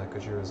madness of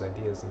Nekojiru's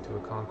ideas into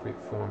a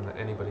concrete form that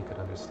anybody could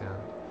understand.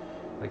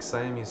 Like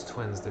Siamese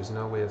twins, there's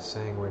no way of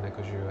saying where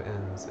Nekojiru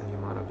ends and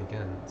Yamano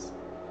begins.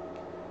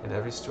 In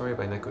every story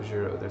by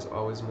Nekojiru, there's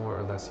always more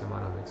or less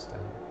Yamano mixed in.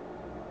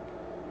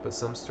 But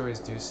some stories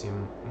do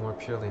seem more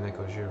purely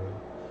Nekojiru.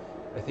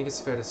 I think it's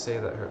fair to say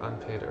that her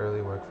unpaid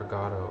early work for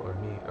Garo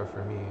or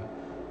for me,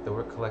 the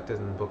work collected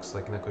in books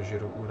like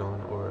Nekojiru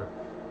Udon or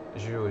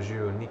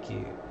Jiru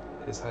Nikki,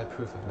 is high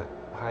proof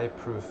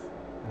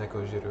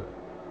Nekojiru.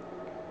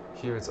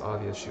 Here it's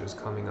obvious she was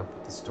coming up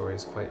with the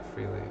stories quite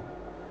freely.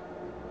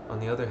 On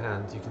the other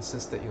hand, you can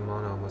sense that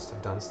Yamano must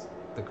have done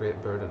the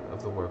great burden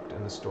of the work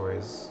in the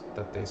stories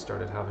that they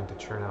started having to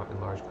churn out in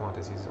large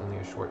quantities only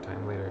a short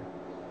time later.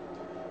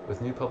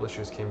 With new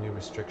publishers came new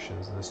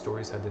restrictions, and the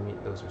stories had to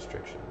meet those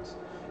restrictions.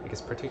 It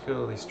gets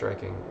particularly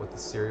striking with the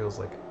serials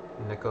like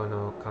Neko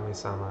no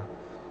Kami-sama,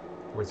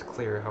 where it's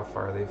clear how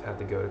far they've had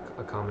to go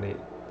to accommodate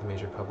the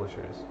major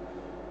publishers.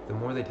 The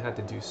more they'd had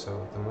to do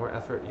so, the more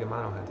effort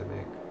Yamano had to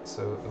make,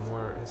 so the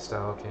more his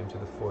style came to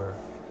the fore.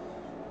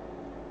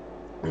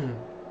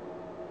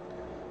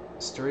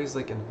 Stories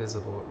like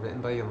Invisible,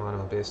 written by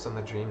Yamano based on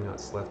the dream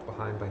notes left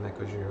behind by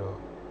Nekojiru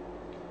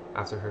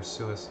after her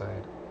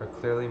suicide, are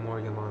clearly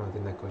more Yamano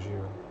than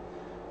Nekojiru.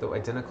 Though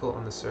identical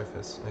on the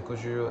surface,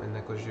 Nekojiru and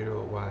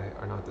Nekojiru Y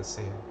are not the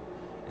same.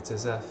 It's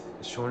as if,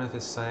 shorn of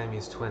his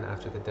Siamese twin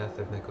after the death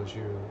of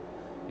Nekojiru,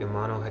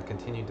 Yamano had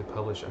continued to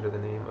publish under the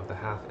name of the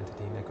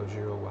half-entity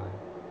Nekojiru Y.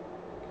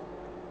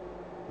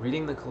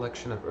 Reading the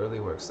collection of early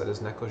works that is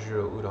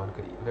Nekojiru Udon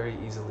could very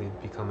easily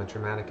become a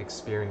traumatic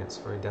experience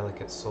for a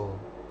delicate soul.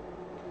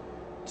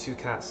 Two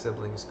cat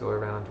siblings go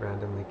around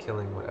randomly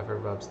killing whatever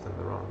rubs them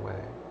the wrong way.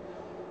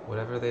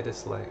 Whatever they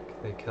dislike,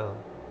 they kill.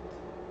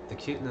 The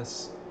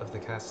cuteness of the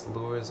cats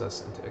lures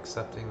us into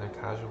accepting their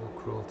casual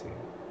cruelty.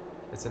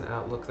 It's an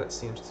outlook that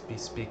seems to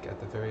bespeak at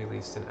the very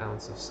least an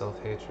ounce of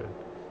self-hatred,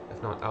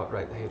 if not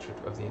outright hatred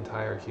of the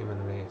entire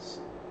human race.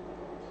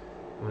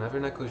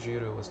 Whenever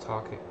Nekojiru was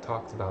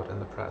talked about in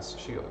the press,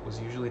 she was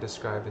usually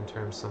described in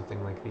terms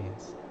something like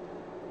these: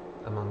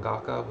 a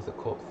mangaka with a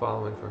cult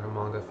following for her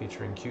manga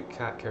featuring cute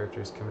cat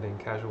characters committing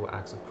casual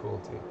acts of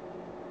cruelty.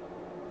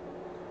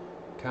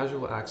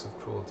 Casual acts of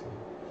cruelty.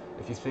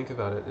 If you think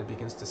about it, it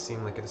begins to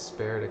seem like a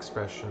despaired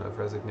expression of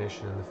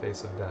resignation in the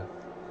face of death,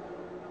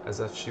 as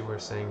if she were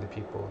saying to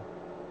people,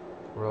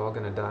 "We're all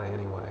gonna die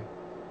anyway."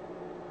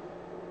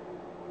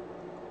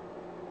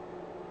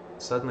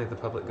 Suddenly, the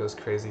public goes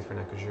crazy for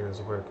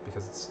Nekojiru's work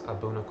because it's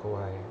abuna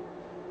kawaii.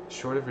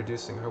 Short of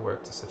reducing her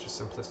work to such a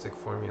simplistic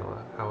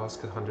formula, how else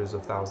could hundreds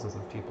of thousands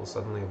of people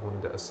suddenly have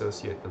wanted to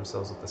associate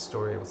themselves with the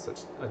story with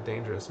such a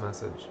dangerous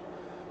message?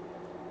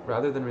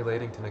 Rather than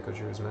relating to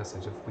Nekojiru's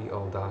message of "we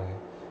all die,"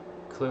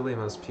 clearly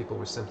most people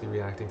were simply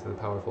reacting to the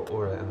powerful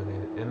aura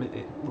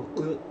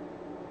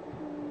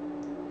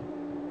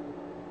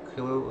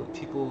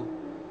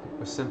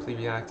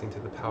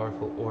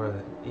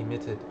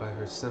emitted by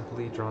her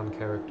simply drawn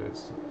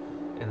characters.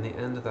 In the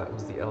end, that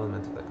was the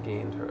element that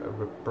gained her a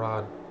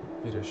broad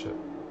readership.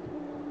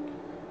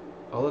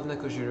 All of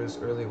Nekojiru's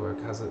early work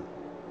has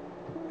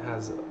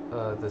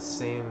the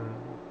same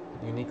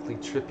uniquely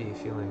trippy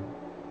feeling.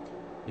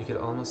 You could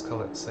almost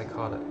call it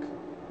psychotic.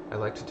 I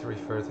liked to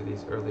refer to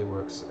these early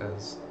works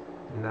as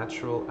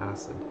natural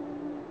acid.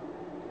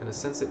 In a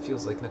sense, it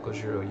feels like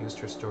Nekojiru used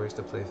her stories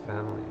to play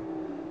family.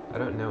 I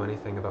don't know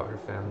anything about her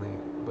family,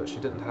 but she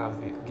didn't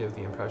give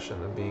the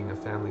impression of being a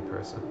family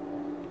person.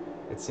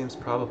 It seems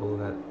probable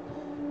that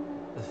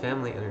the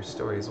family in her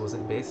stories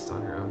wasn't based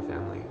on her own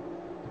family,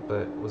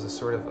 but was a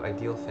sort of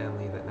ideal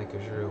family that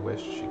Nekojiru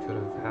wished she could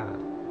have had.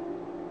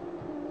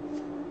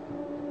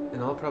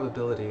 In all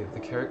probability, the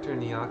character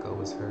Nyaka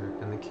was her,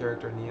 and the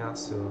character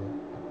Nyasu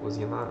was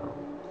Yamano.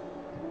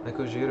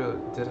 Nekojiru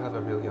did have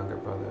a real younger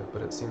brother,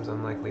 but it seems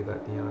unlikely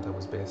that Nyata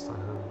was based on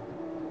him.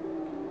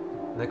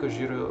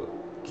 Nekojiru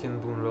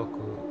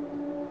Kinbunroku,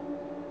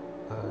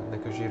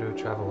 Nekojiru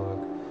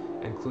Travelogue,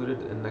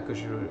 included in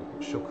Nekojiru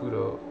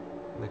Shokuro,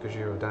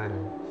 Nekojiru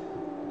Diner,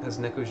 has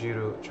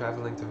Nekojiru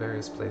traveling to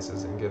various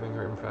places and giving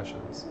her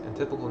impressions. In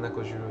typical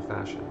Nekojiru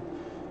fashion,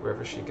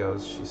 wherever she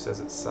goes, she says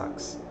it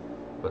sucks,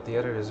 but the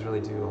editors really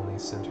do only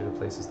send her to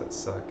places that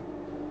suck.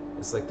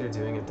 It's like they're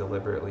doing it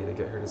deliberately to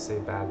get her to say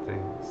bad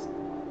things.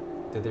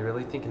 Did they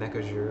really think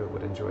Nekojiru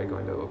would enjoy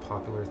going to a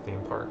popular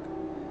theme park?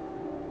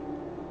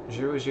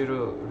 Jiru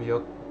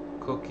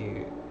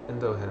Ryokoki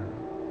Indohen,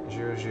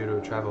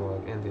 Jiru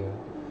Travelogue, India,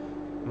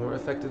 more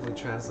effectively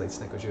translates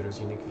Nekojiru's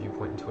unique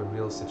viewpoint into a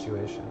real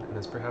situation, and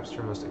is perhaps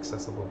her most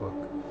accessible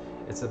book.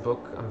 It's a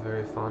book I'm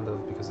very fond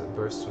of because it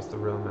bursts with the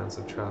romance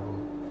of travel.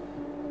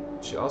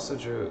 She also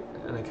drew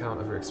an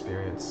account of her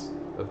experience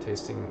of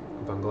tasting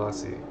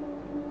banglasi,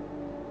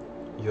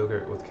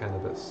 yogurt with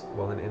cannabis,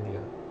 while in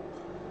India.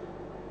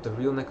 The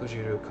real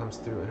Nekojiru comes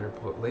through in her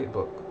late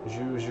book,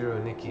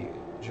 Jiru Nikki,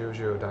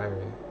 Jiru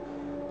Diary.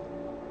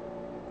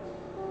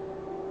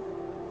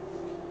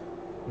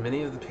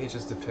 Many of the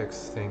pages depict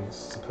things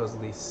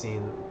supposedly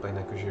seen by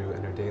Nekojiru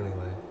in her daily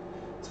life,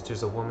 such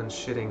as a woman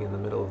shitting in the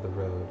middle of the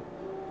road.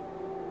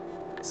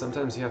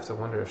 Sometimes you have to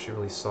wonder if she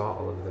really saw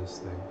all of those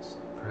things.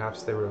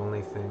 Perhaps they were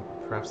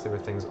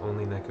things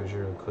only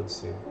Nekojiru could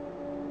see.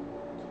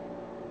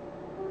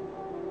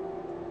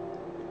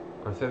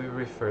 On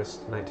February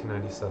 1st,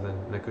 1997,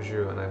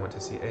 Nekojiru and I went to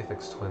see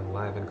Aphex Twin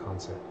live in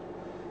concert.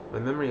 My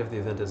memory of the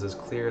event is as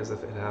clear as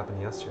if it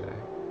happened yesterday.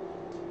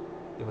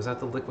 It was at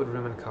the Liquid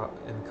Room in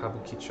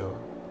Kabukicho,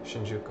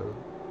 Shinjuku.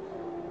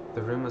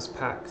 The room was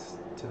packed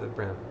to the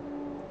brim.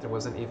 There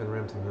wasn't even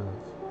room to move.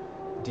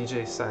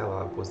 DJ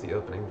Scilab was the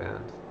opening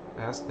band.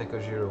 I asked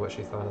Nekojiru what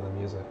she thought of the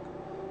music.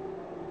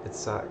 "It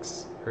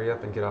sucks. Hurry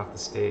up and get off the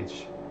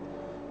stage."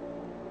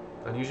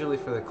 Unusually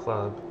for the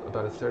club,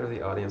 about a third of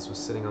the audience was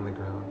sitting on the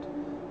ground.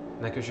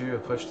 Nekojiru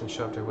pushed and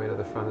shoved her way to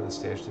the front of the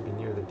stage to be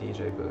near the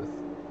DJ booth.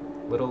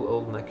 Little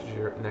old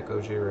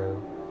Nekojiru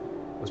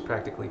was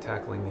practically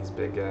tackling these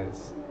big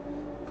guys,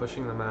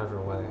 pushing them out of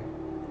her way.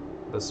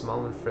 Though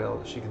small and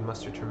frail, she could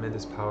muster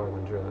tremendous power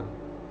when driven.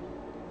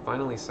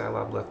 Finally,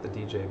 Scilab left the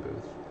DJ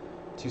booth.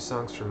 2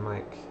 songs from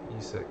Mike,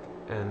 Yusik,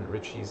 and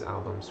Richie's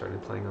album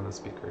started playing on the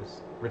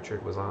speakers.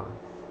 Richard was on.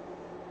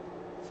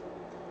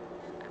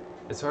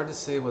 It's hard to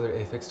say whether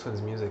Aphex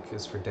Twin's music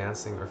is for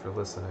dancing or for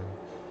listening.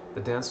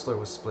 The dance floor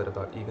was split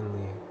about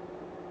evenly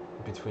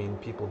between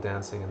people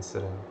dancing and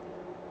sitting.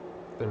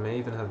 There may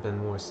even have been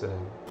more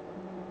sitting.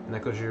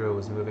 Nekojiru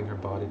was moving her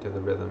body to the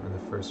rhythm in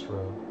the first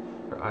row.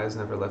 Her eyes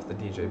never left the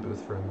DJ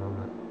booth for a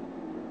moment.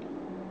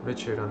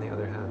 Richard, on the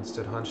other hand,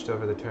 stood hunched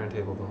over the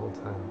turntable the whole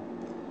time.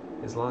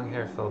 His long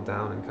hair fell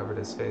down and covered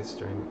his face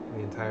during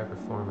the entire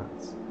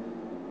performance.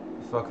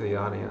 "Fuck the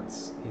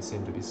audience," he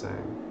seemed to be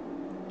saying.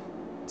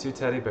 2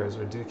 teddy bears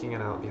were duking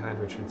it out behind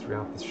Richard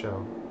throughout the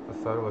show, a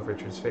photo of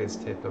Richard's face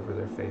taped over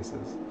their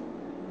faces.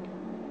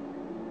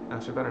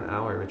 After about an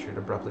hour, Richard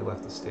abruptly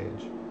left the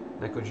stage.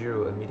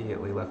 Nekojiru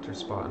immediately left her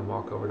spot and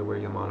walked over to where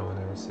Yamano and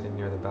I were sitting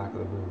near the back of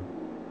the room.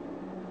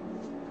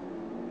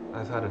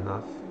 "I've had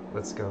enough.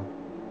 Let's go."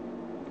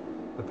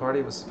 The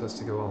party was supposed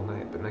to go all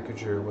night, but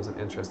Nekojiru wasn't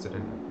interested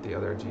in the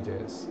other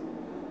DJs.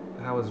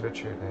 "How was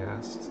Richard?" I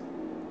asked.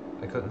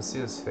 I couldn't see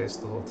his face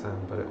the whole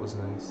time, but it was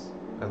nice.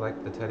 I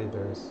liked the teddy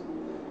bears.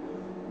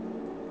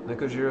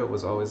 Nekojiru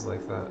was always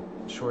like that,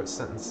 short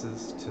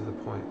sentences to the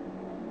point.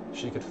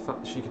 She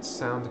could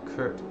sound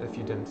curt if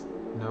you didn't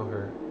know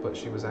her, but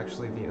she was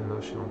actually the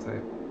emotional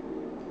type.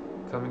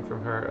 Coming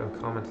from her, a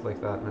comment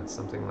like that meant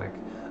something like,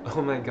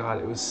 "Oh my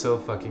god, it was so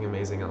fucking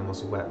amazing, I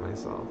almost wet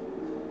myself."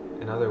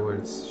 In other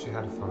words, she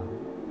had fun.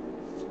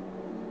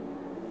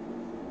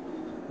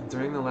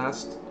 During the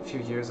last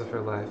few years of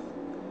her life,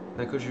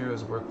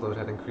 Nekojiru's workload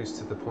had increased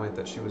to the point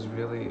that she was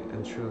really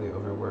and truly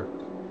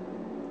overworked.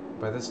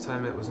 By this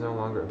time, it was no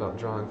longer about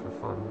drawing for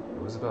fun,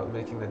 it was about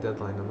making the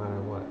deadline no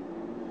matter what.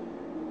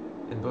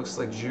 In books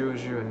like Jiro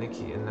Jiro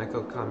Nikki and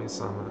Neko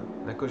Kami-sama,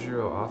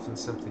 Nekojiro often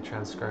simply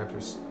transcribed her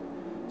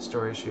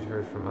stories she'd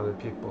heard from other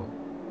people.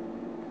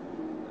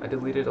 I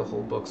deleted a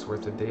whole book's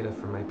worth of data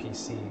from my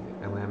PC,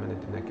 I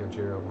laminated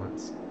Nekojiro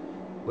once.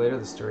 Later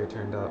the story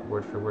turned out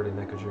word for word in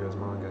Nekojiro's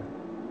manga.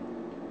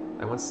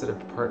 I once set a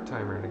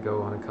part-timer to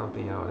go on a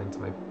company outing to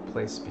my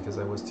place because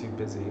I was too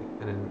busy,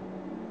 and as an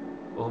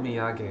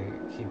omiyage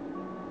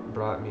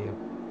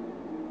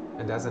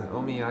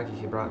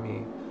he brought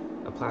me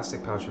a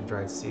plastic pouch of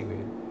dried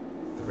seaweed,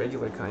 the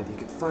regular kind you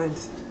could find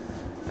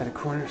at a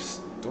corner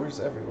stores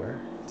everywhere,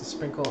 to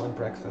sprinkle on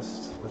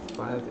breakfast with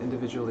 5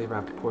 individually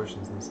wrapped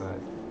portions inside.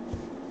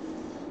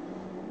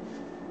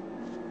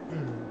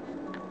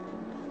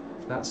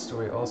 That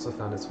story also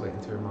found its way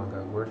into her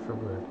manga, word for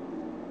word.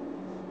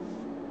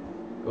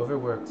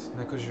 Overworked,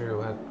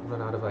 Nekojiro had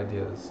run out of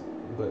ideas,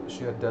 but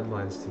she had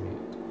deadlines to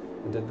meet,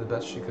 and did the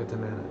best she could to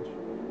manage.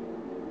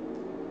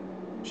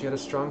 She had a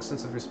strong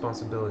sense of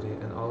responsibility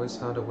and always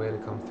found a way to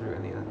come through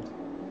in the end.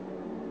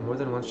 More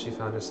than once she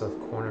found herself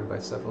cornered by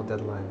several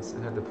deadlines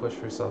and had to push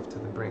herself to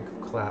the brink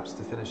of collapse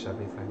to finish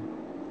everything.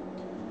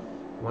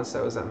 Once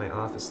I was at my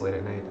office late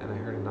at night and I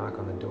heard a knock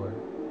on the door.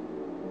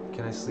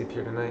 "Can I sleep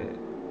here tonight?"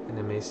 an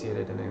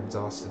emaciated and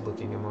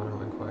exhausted-looking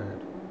Yamano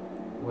inquired.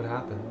 "What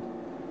happened?"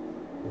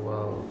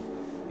 Well,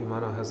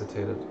 Yamano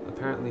hesitated.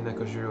 Apparently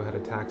Nekojiro had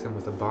attacked him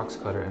with a box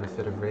cutter in a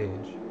fit of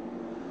rage.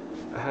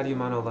 I had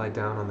Yamano lie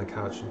down on the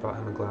couch and brought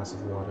him a glass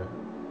of water.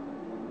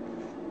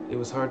 It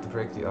was hard to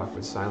break the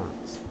awkward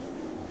silence.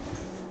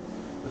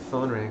 The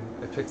phone rang.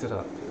 I picked it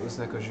up. It was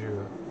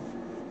Nekojiro.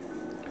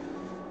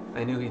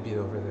 I knew he'd be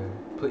over there.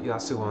 Put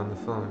Yasuo on the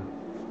phone.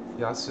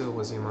 Yasuo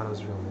was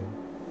Yamano's real name.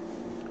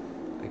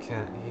 I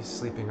can't. He's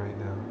sleeping right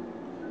now.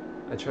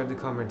 I tried to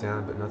calm her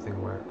down, but nothing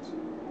worked.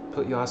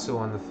 Put Yasuo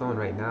on the phone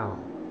right now.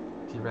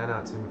 He ran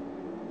out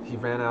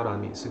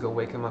on me, so go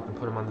wake him up and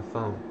put him on the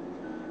phone.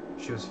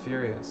 She was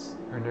furious.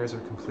 Her nerves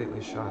were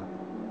completely shot.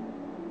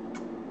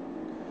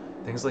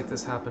 Things like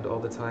this happened all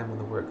the time when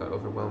the work got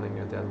overwhelming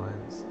near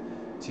deadlines.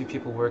 2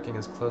 people working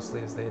as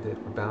closely as they did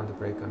were bound to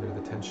break under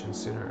the tension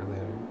sooner or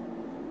later.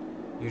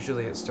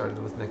 Usually it started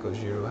with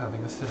Nekojiru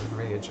having a fit of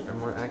rage, or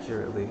more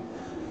accurately,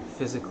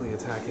 physically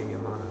attacking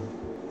Yamano.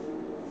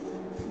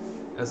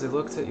 As I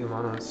looked at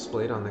Yamano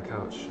splayed on the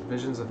couch,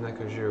 visions of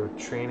Nekojiru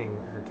training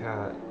her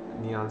cat,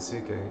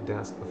 Nyansuke,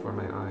 danced before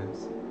my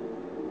eyes.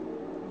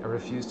 I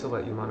refused to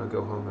let Yamano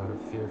go home out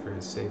of fear for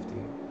his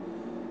safety.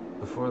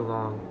 Before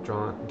long,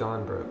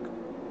 dawn broke.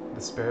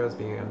 The sparrows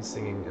began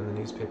singing and the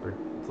newspaper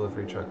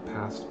delivery truck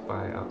passed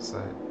by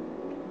outside.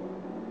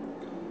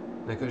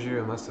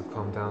 Nekojiro must have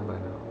calmed down by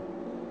now.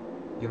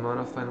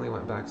 Yamano finally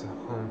went back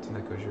home to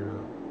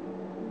Nekojiro.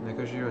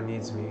 "Nekojiro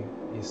needs me,"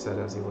 he said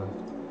as he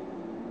left.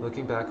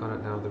 Looking back on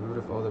it now, the root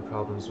of all their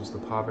problems was the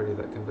poverty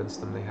that convinced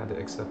them they had to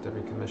accept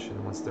every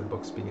commission once their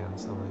books began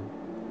selling.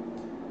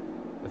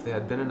 If they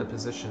had been in a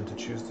position to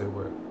choose their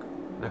work,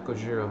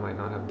 Nekojiro might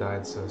not have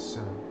died so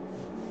soon.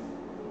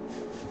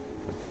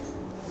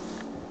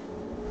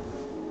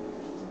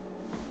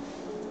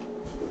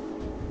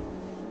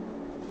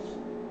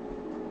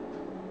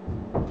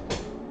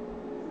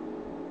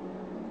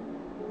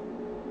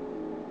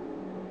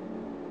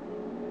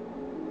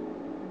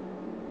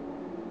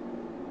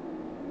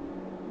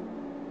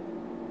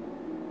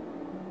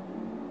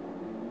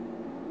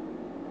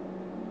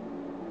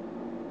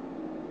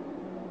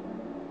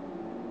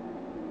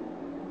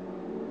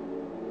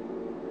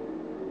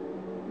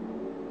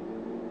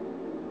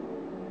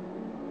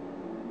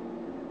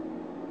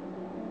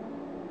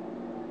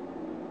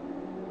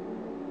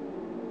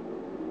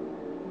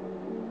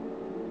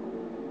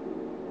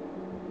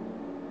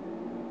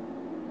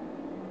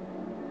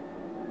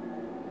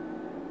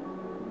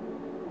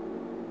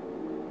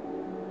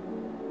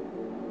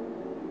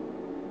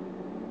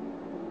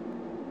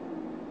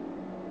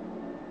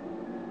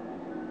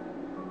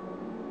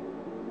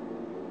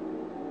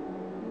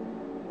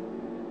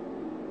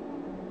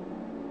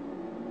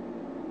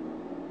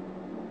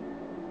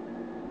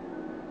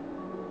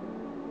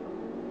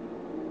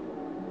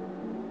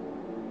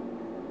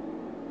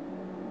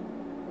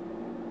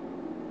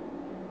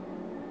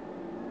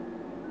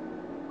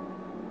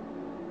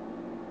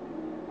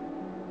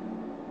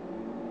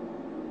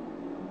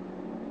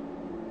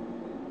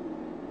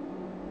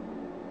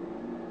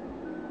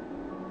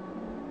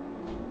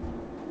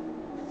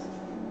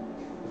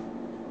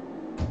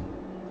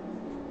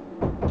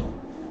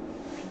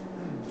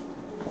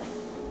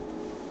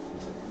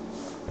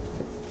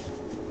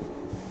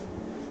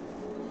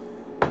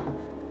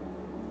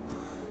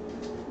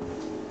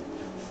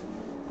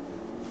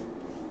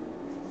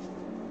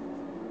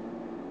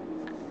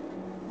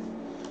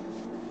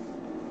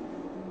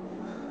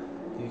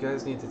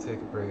 guys need to take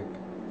a break.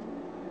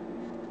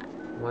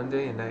 One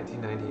day in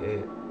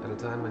 1998, at a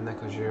time when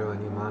Nekojiru and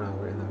Yamano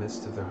were in the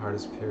midst of their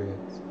hardest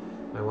periods,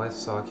 my wife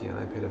Saki and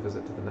I paid a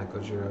visit to the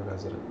Nekojiru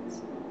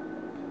residence.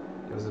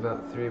 It was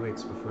about 3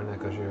 weeks before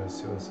Nekojiru's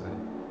suicide.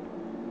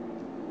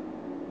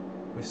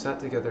 We sat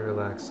together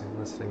relaxing,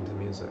 listening to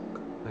music.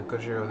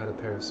 Nekojiru had a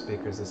pair of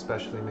speakers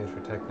especially made for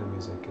techno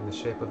music in the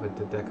shape of a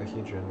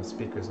dodecahedron with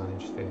speakers on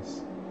each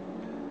face.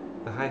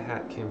 The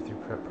hi-hat came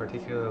through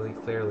particularly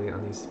clearly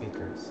on these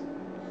speakers.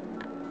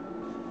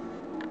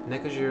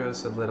 Nekojiru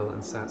said little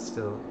and sat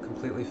still,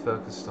 completely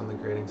focused on the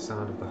grating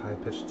sound of the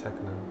high-pitched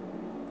techno.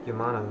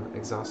 Yamano,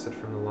 exhausted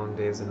from the long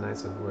days and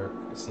nights of work,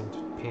 seemed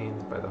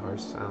pained by the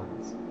harsh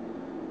sounds.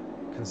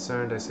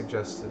 Concerned, I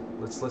suggested,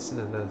 let's listen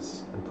to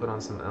this, and put on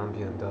some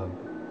ambient dub.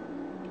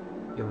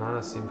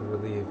 Yamano seemed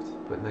relieved,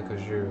 but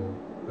Nekojiru,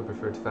 who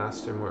preferred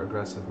faster, more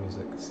aggressive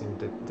music,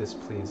 seemed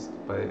displeased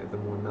by the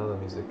more mellow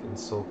music and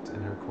sulked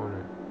in her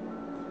corner.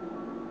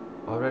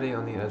 Already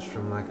on the edge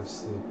from lack of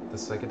sleep, the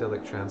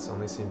psychedelic trance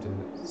only seemed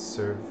to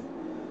serve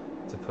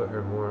to put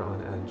her more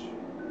on edge.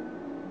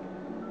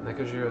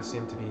 Nekojiru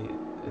seemed to be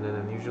in an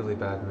unusually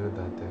bad mood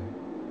that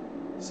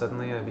day.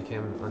 Suddenly I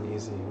became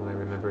uneasy when I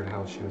remembered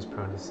how she was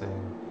prone to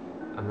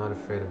saying, "I'm not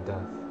afraid of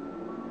death."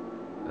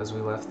 As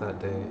we left that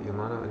day,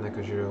 Yamano and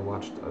Nekojiru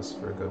watched us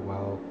for a good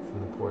while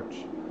from the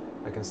porch.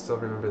 I can still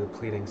remember the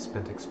pleading,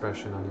 spent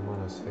expression on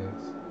Yamano's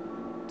face.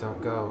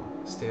 "Don't go.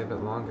 Stay a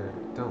bit longer.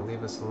 Don't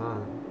leave us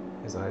alone."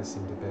 His eyes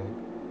seemed to beg.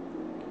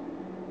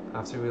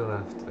 After we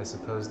left, I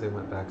suppose they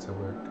went back to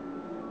work,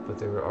 but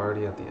they were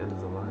already at the end of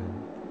the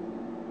line.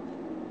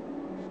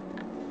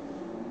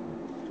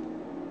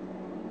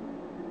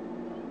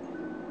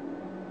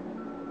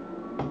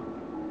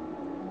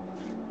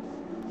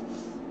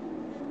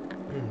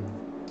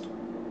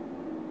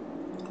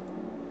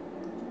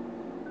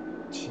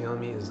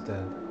 Chiyomi is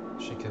dead.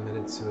 She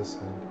committed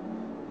suicide.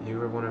 You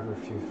were one of her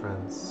few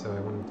friends, so I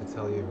wanted to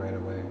tell you right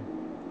away.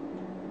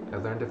 I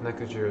learned of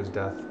Nekojiru's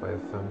death by a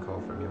phone call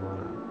from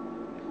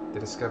Yamano. They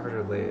discovered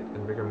her late,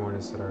 and rigor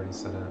mortis had already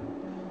set in.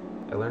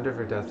 I learned of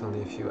her death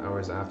only a few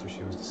hours after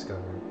she was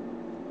discovered.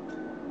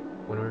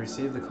 When we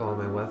received the call,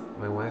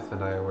 my wife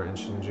and I were in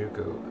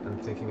Shinjuku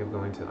and thinking of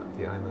going to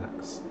the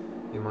IMAX.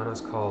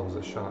 Yamano's call was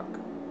a shock.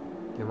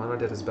 Yamano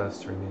did his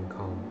best to remain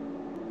calm.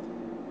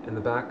 In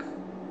the back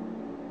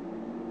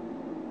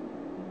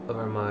of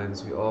our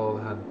minds, we all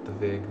had the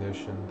vague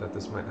notion that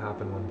this might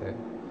happen one day,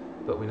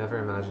 but we never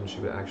imagined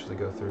she would actually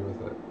go through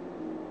with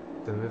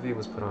it. The movie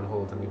was put on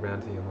hold and we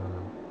ran to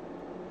Yamano.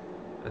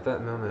 At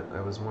that moment,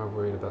 I was more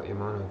worried about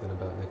Yamano than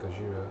about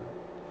Nekojiru.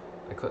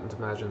 I couldn't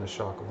imagine the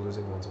shock of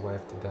losing one's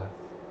wife to death.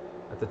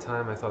 At the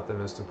time, I thought the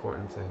most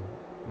important thing,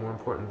 more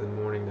important than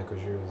mourning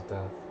Nekojiru's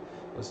death,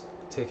 was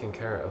taking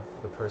care of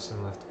the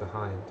person left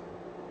behind.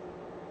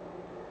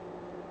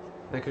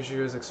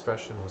 Nekojiru's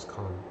expression was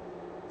calm.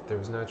 There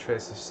was no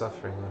trace of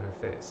suffering on her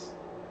face,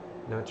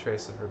 no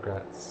trace of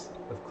regrets,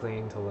 of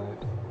clinging to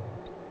life.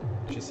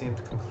 She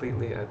seemed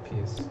completely at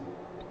peace.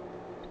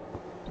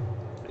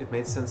 It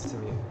made sense to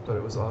me, but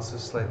it was also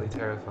slightly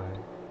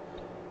terrifying.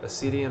 A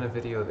CD and a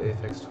video of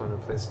Aphex Twin were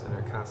placed in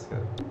her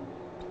casket.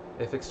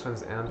 Aphex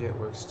Twin's ambient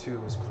works too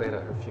was played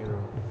at her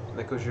funeral.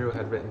 Nekojiru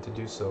had written to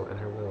do so in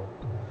her will.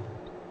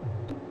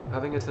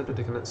 Having attempted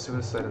to commit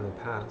suicide in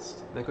the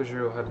past,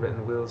 Nekojiru had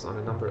written wills on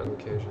a number of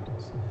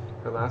occasions.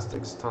 Her last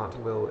extant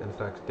will, in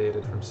fact,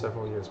 dated from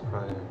several years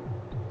prior.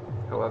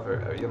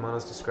 However, at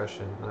Yamano's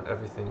discretion, not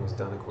everything was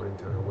done according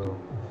to her will.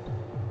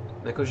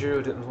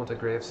 Nekojiru didn't want a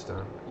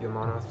gravestone.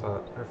 Yamano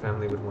thought her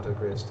family would want a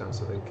gravestone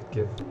so they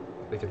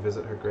could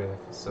visit her grave,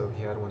 so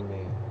he had one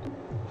made.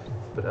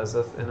 But as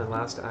if in a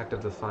last act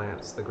of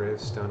defiance, the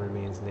gravestone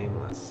remains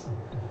nameless.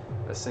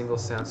 A single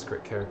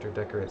Sanskrit character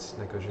decorates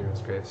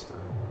Nekojiru's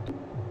gravestone.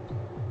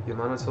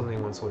 Yamano told me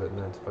once what it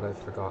meant, but I've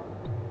forgotten.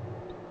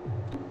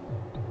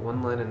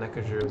 One line in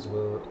Nekojiru's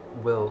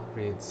will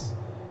reads,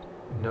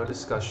 "No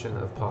discussion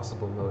of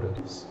possible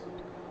motives."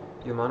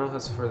 Yamano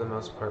has for the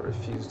most part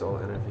refused all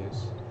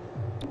interviews.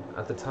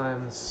 At the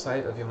time, the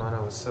sight of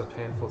Yamano was so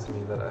painful to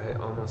me that I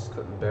almost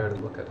couldn't bear to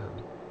look at him.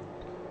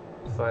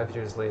 5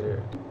 years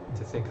later,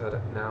 to think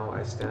that now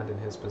I stand in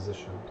his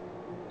position.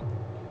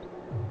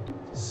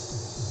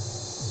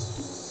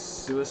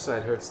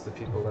 Suicide hurts the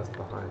people left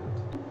behind.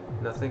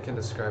 Nothing can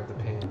describe the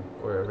pain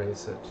or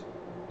erase it.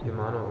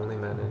 Yamano only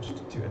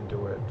managed to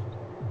endure it.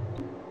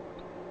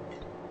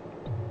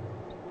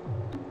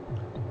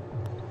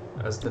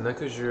 As the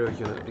Nekojiru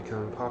unit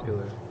became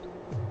popular,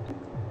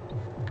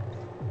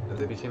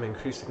 they became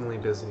increasingly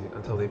busy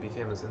until they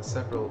became as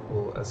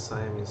inseparable as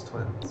Siamese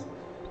twins.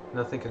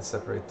 Nothing could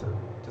separate them.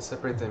 To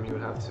separate them, you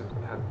would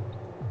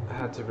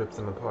had to rip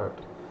them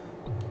apart.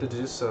 To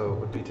do so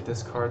would be to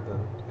discard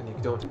them, and you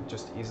don't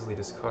just easily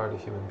discard a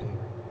human being.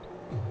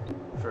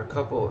 For a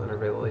couple in a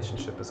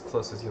relationship as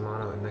close as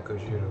Yamano and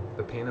Nekojiru,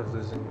 the pain of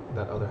losing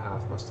that other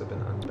half must have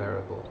been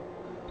unbearable.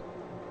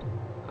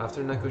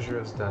 After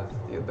Nekojiru's death,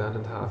 the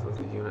abandoned half of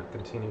the unit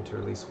continued to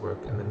release work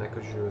in the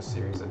Nekojiru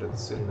series under the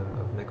pseudonym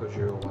of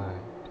Nekojiru Y.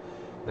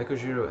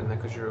 Nekojiru and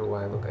Nekojiru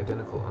Y look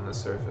identical on the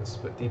surface,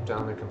 but deep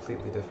down they're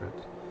completely different.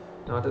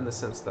 Not in the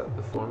sense that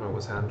the former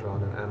was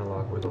hand-drawn and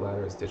analog where the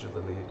latter is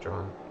digitally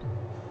drawn,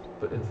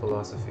 but in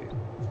philosophy.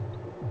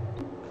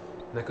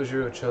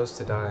 Nekojiru chose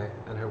to die,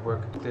 and her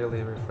work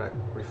clearly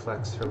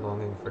reflects her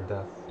longing for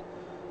death.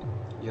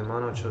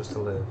 Yamano chose to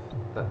live.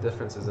 That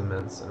difference is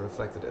immense and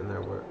reflected in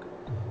their work.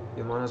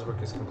 Yamano's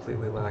work is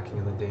completely lacking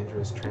in the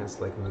dangerous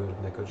trance-like mood of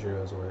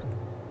Nekojiru's work.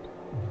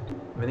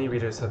 Many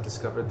readers have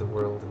discovered the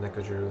world of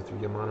Nekojiru through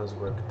Yamano's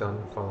work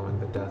done following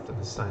the death of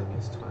his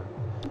Siamese twin.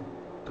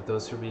 But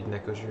those who read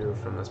Nekojiru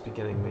from its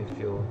beginning may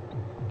feel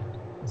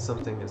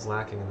something is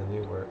lacking in the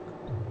new work.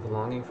 The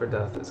longing for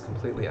death is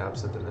completely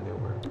absent in the new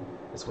work.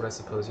 It's what I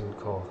suppose you would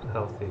call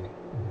healthy.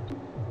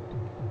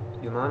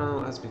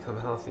 Yamano has become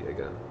healthy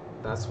again.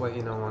 That's why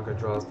he no longer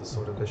draws the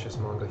sort of vicious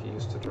manga he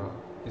used to draw.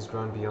 He's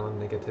grown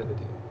beyond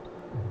negativity.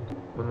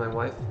 When my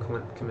wife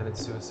committed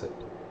suicide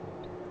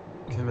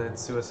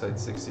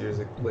 6 years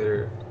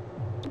later,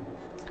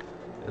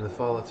 in the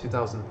fall of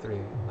 2003,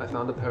 I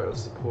found a pair of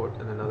support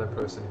in another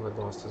person who had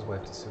lost his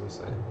wife to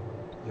suicide,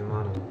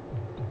 Yamano.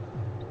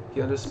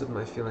 He understood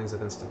my feelings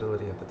of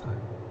instability at the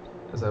time.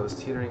 As I was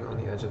teetering on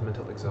the edge of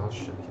mental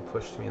exhaustion, he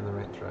pushed me in the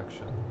right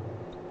direction.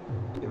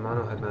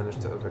 Yamano had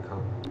managed to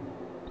overcome.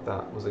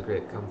 That was a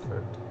great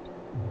comfort.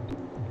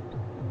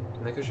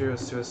 Nekojiru's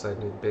suicide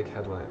made big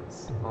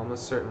headlines,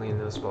 almost certainly in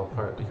no small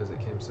part because it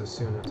came so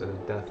soon after the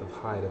death of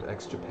Hyde of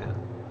X-Japan.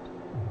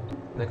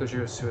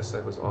 Nekojiru's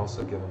suicide was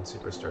also given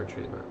superstar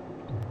treatment.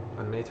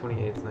 On May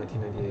 28,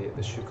 1998,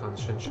 the Shukan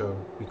Shinsho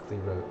Weekly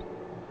wrote,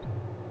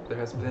 "There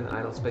has been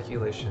idle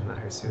speculation that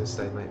her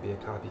suicide might be a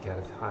copycat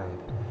of Hyde.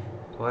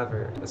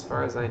 However, as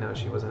far as I know,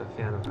 she wasn't a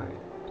fan of Hyde.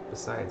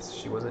 Besides,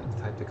 she wasn't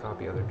the type to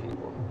copy other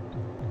people."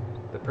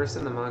 The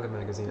person the manga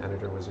magazine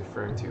editor was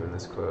referring to in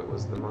this quote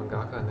was the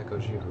mangaka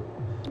Nekojiru.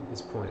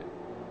 His point: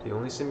 the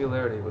only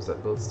similarity was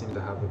that both seemed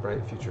to have a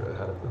bright future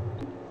ahead of them.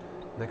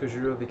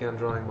 Nekojiru began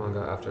drawing manga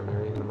after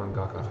marrying the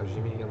mangaka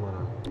Hajime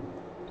Yamano.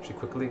 She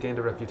quickly gained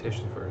a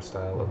reputation for her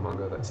style of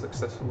manga that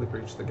successfully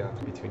breached the gap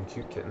between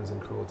cute kittens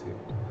and cruelty.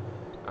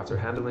 After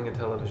handling a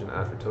television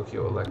ad for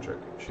Tokyo Electric,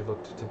 she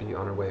looked to be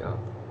on her way up.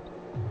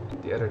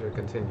 The editor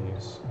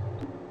continues,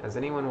 "As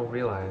anyone will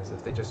realize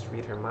if they just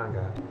read her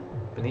manga,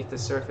 beneath the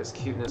surface,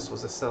 cuteness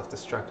was a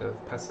self-destructive,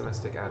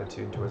 pessimistic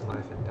attitude towards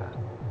life and death.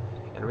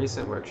 In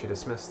recent work, she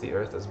dismissed the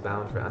earth as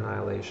bound for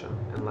annihilation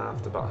and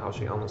laughed about how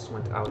she almost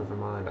went out of her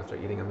mind after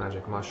eating a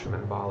magic mushroom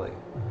in Bali.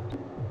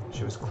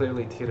 She was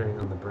clearly teetering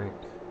on the brink.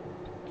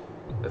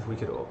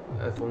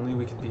 If only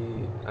we could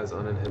be as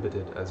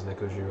uninhibited as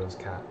Nekojiru's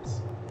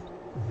cats."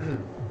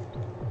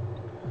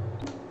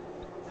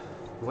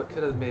 What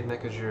could have made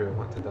Nekojiru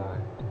want to die?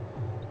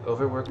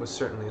 Overwork was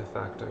certainly a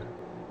factor.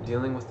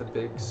 Dealing with the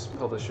big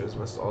publishers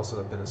must also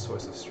have been a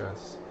source of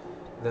stress.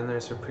 Then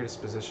there's her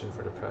predisposition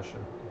for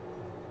depression.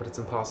 But it's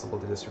impossible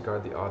to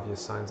disregard the obvious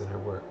signs in her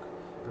work,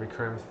 the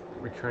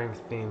recurring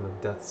theme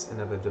of death's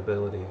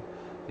inevitability,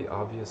 the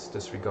obvious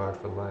disregard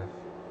for life.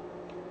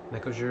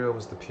 Nekojiru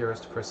was the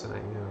purest person I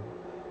knew.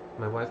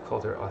 My wife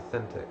called her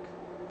authentic,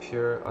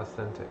 pure,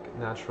 authentic,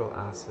 natural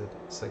acid,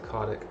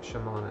 psychotic,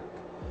 shamanic,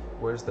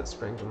 words that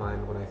spring to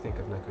mind when I think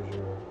of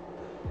Nekojiru.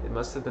 It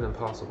must have been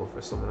impossible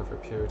for someone of her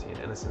purity and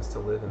innocence to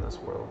live in this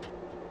world.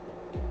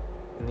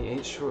 In the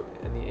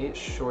eight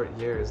short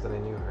years that I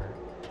knew her,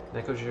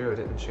 Nekojiru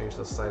didn't change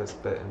the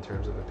slightest bit in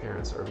terms of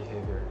appearance or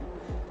behavior.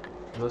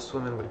 Most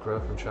women would grow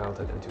from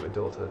childhood into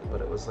adulthood,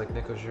 but it was like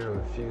Nekojiru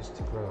refused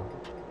to grow.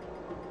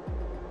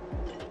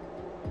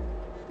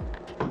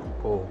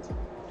 Old.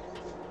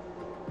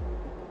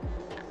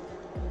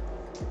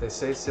 They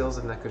say sales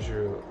of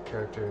Nekojiru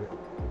character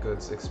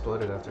goods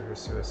exploded after her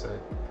suicide.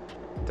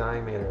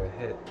 Dying made her a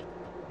hit.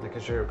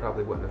 Nekojiru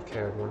probably wouldn't have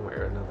cared one way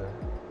or another.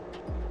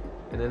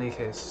 In any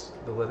case,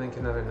 the living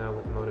can never know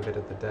what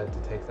motivated the dead to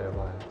take their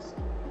lives.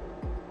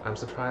 I'm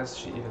surprised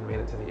she even made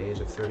it to the age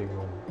of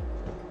 31.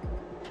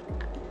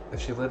 If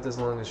she lived as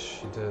long as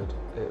she did,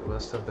 it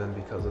must have been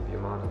because of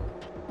Yamano.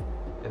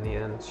 In the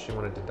end, she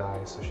wanted to die,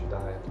 so she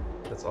died.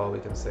 That's all we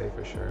can say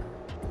for sure.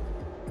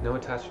 No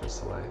attachments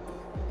to life.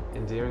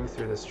 Endearing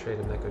through this trait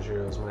of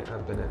Nekojiru's might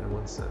have been it in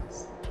one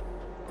sense.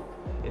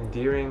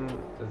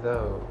 Endearing,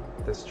 though,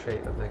 this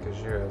trait of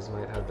Nekojiru's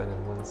might have been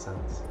in one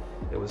sense,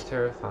 it was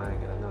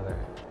terrifying in another.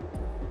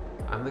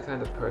 I'm the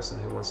kind of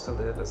person who wants to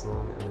live as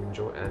long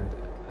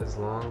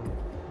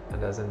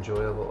and as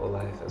enjoyable a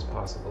life as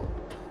possible,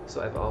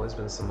 so I've always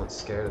been somewhat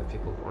scared of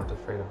people who aren't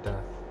afraid of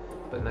death.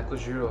 But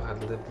Nekojiru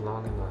had lived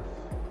long enough.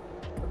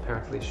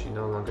 Apparently she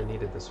no longer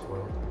needed this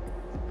world.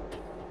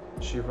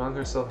 She wrung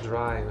herself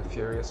dry in a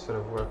furious fit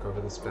of work over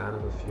the span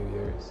of a few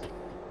years,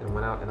 and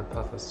went out in a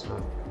puff of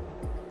smoke.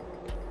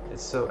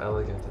 It's so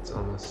elegant, it's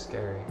almost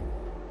scary.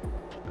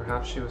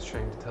 Perhaps she was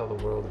trying to tell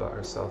the world about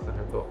herself in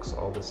her books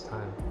all this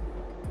time.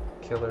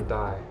 Kill or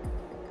die.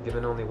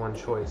 Given only one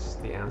choice,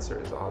 the answer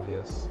is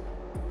obvious.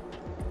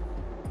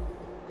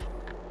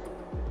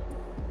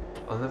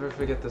 I'll never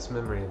forget this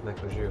memory of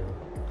Nekojiru.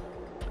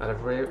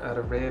 At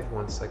a rave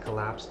once, I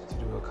collapsed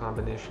due to a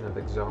combination of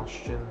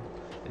exhaustion,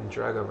 in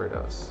drug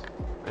overdose.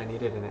 I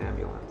needed an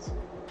ambulance.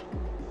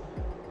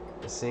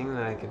 Seeing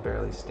that I could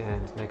barely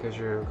stand,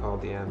 Nekojiru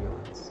called the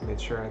ambulance, made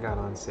sure I got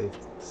on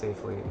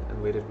safely,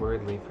 and waited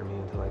worriedly for me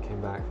until I came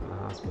back from the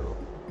hospital.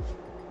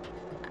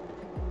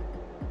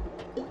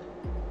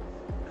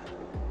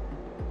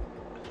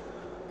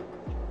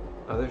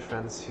 Other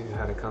friends who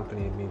had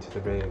accompanied me to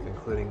the rave,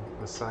 including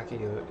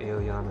Masaki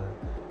Aoyama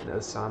and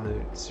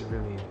Osamu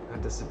Tsurumi,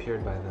 had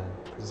disappeared by then,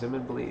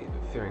 presumably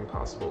fearing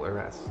possible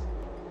arrest.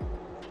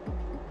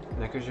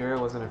 Nekojiru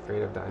wasn't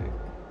afraid of dying,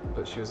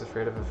 but she was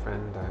afraid of a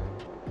friend dying.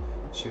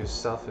 She was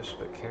selfish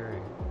but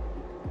caring.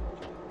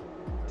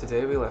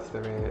 Together we left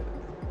the rave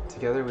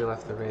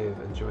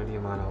and joined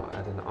Yamano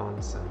at an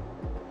onsen.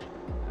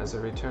 As I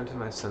returned to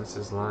my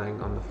senses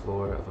lying on the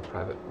floor of a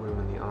private room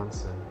in the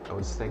onsen, I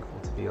was thankful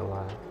to be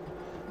alive,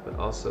 but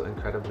also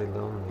incredibly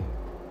lonely.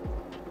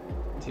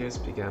 Tears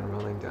began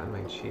rolling down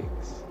my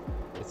cheeks.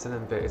 It's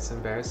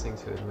embarrassing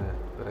to admit,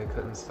 but I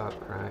couldn't stop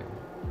crying.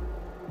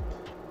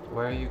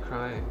 "Why are you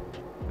crying?"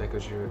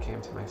 Nekojiru came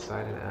to my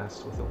side and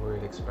asked with a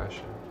worried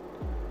expression.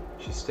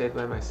 She stayed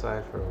by my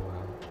side for a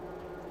while.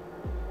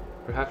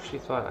 Perhaps she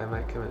thought I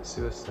might commit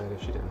suicide if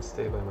she didn't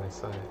stay by my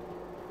side.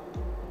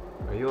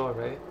 "Are you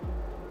alright?"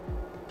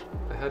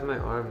 I had my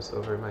arms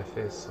over my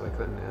face so I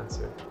couldn't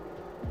answer.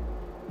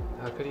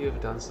 How could you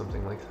have done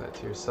something like that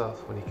to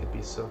yourself when you could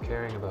be so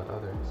caring about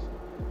others?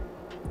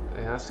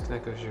 I asked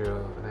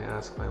Nekojiru and I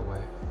asked my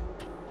wife.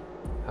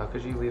 How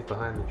could you leave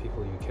behind the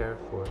people you cared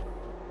for?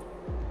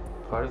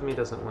 Part of me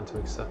doesn't want to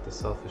accept the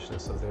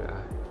selfishness of their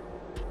act.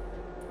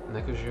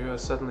 Nekojiru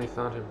suddenly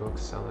found her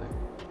books selling.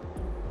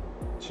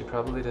 She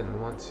probably didn't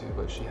want to,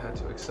 but she had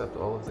to accept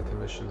all of the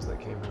commissions that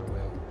came her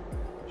way.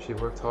 She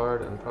worked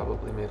hard and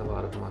probably made a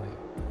lot of money,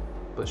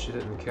 but she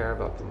didn't care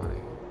about the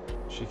money.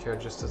 She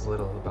cared just as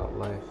little about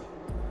life.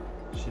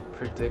 She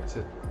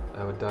predicted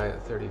I would die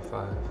at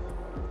 35.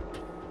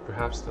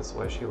 Perhaps that's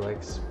why she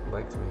liked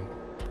me,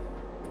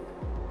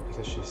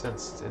 because she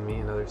sensed in me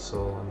another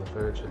soul on the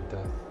verge of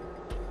death.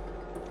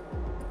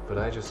 But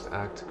I just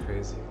act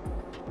crazy.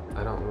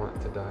 I don't want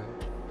to die.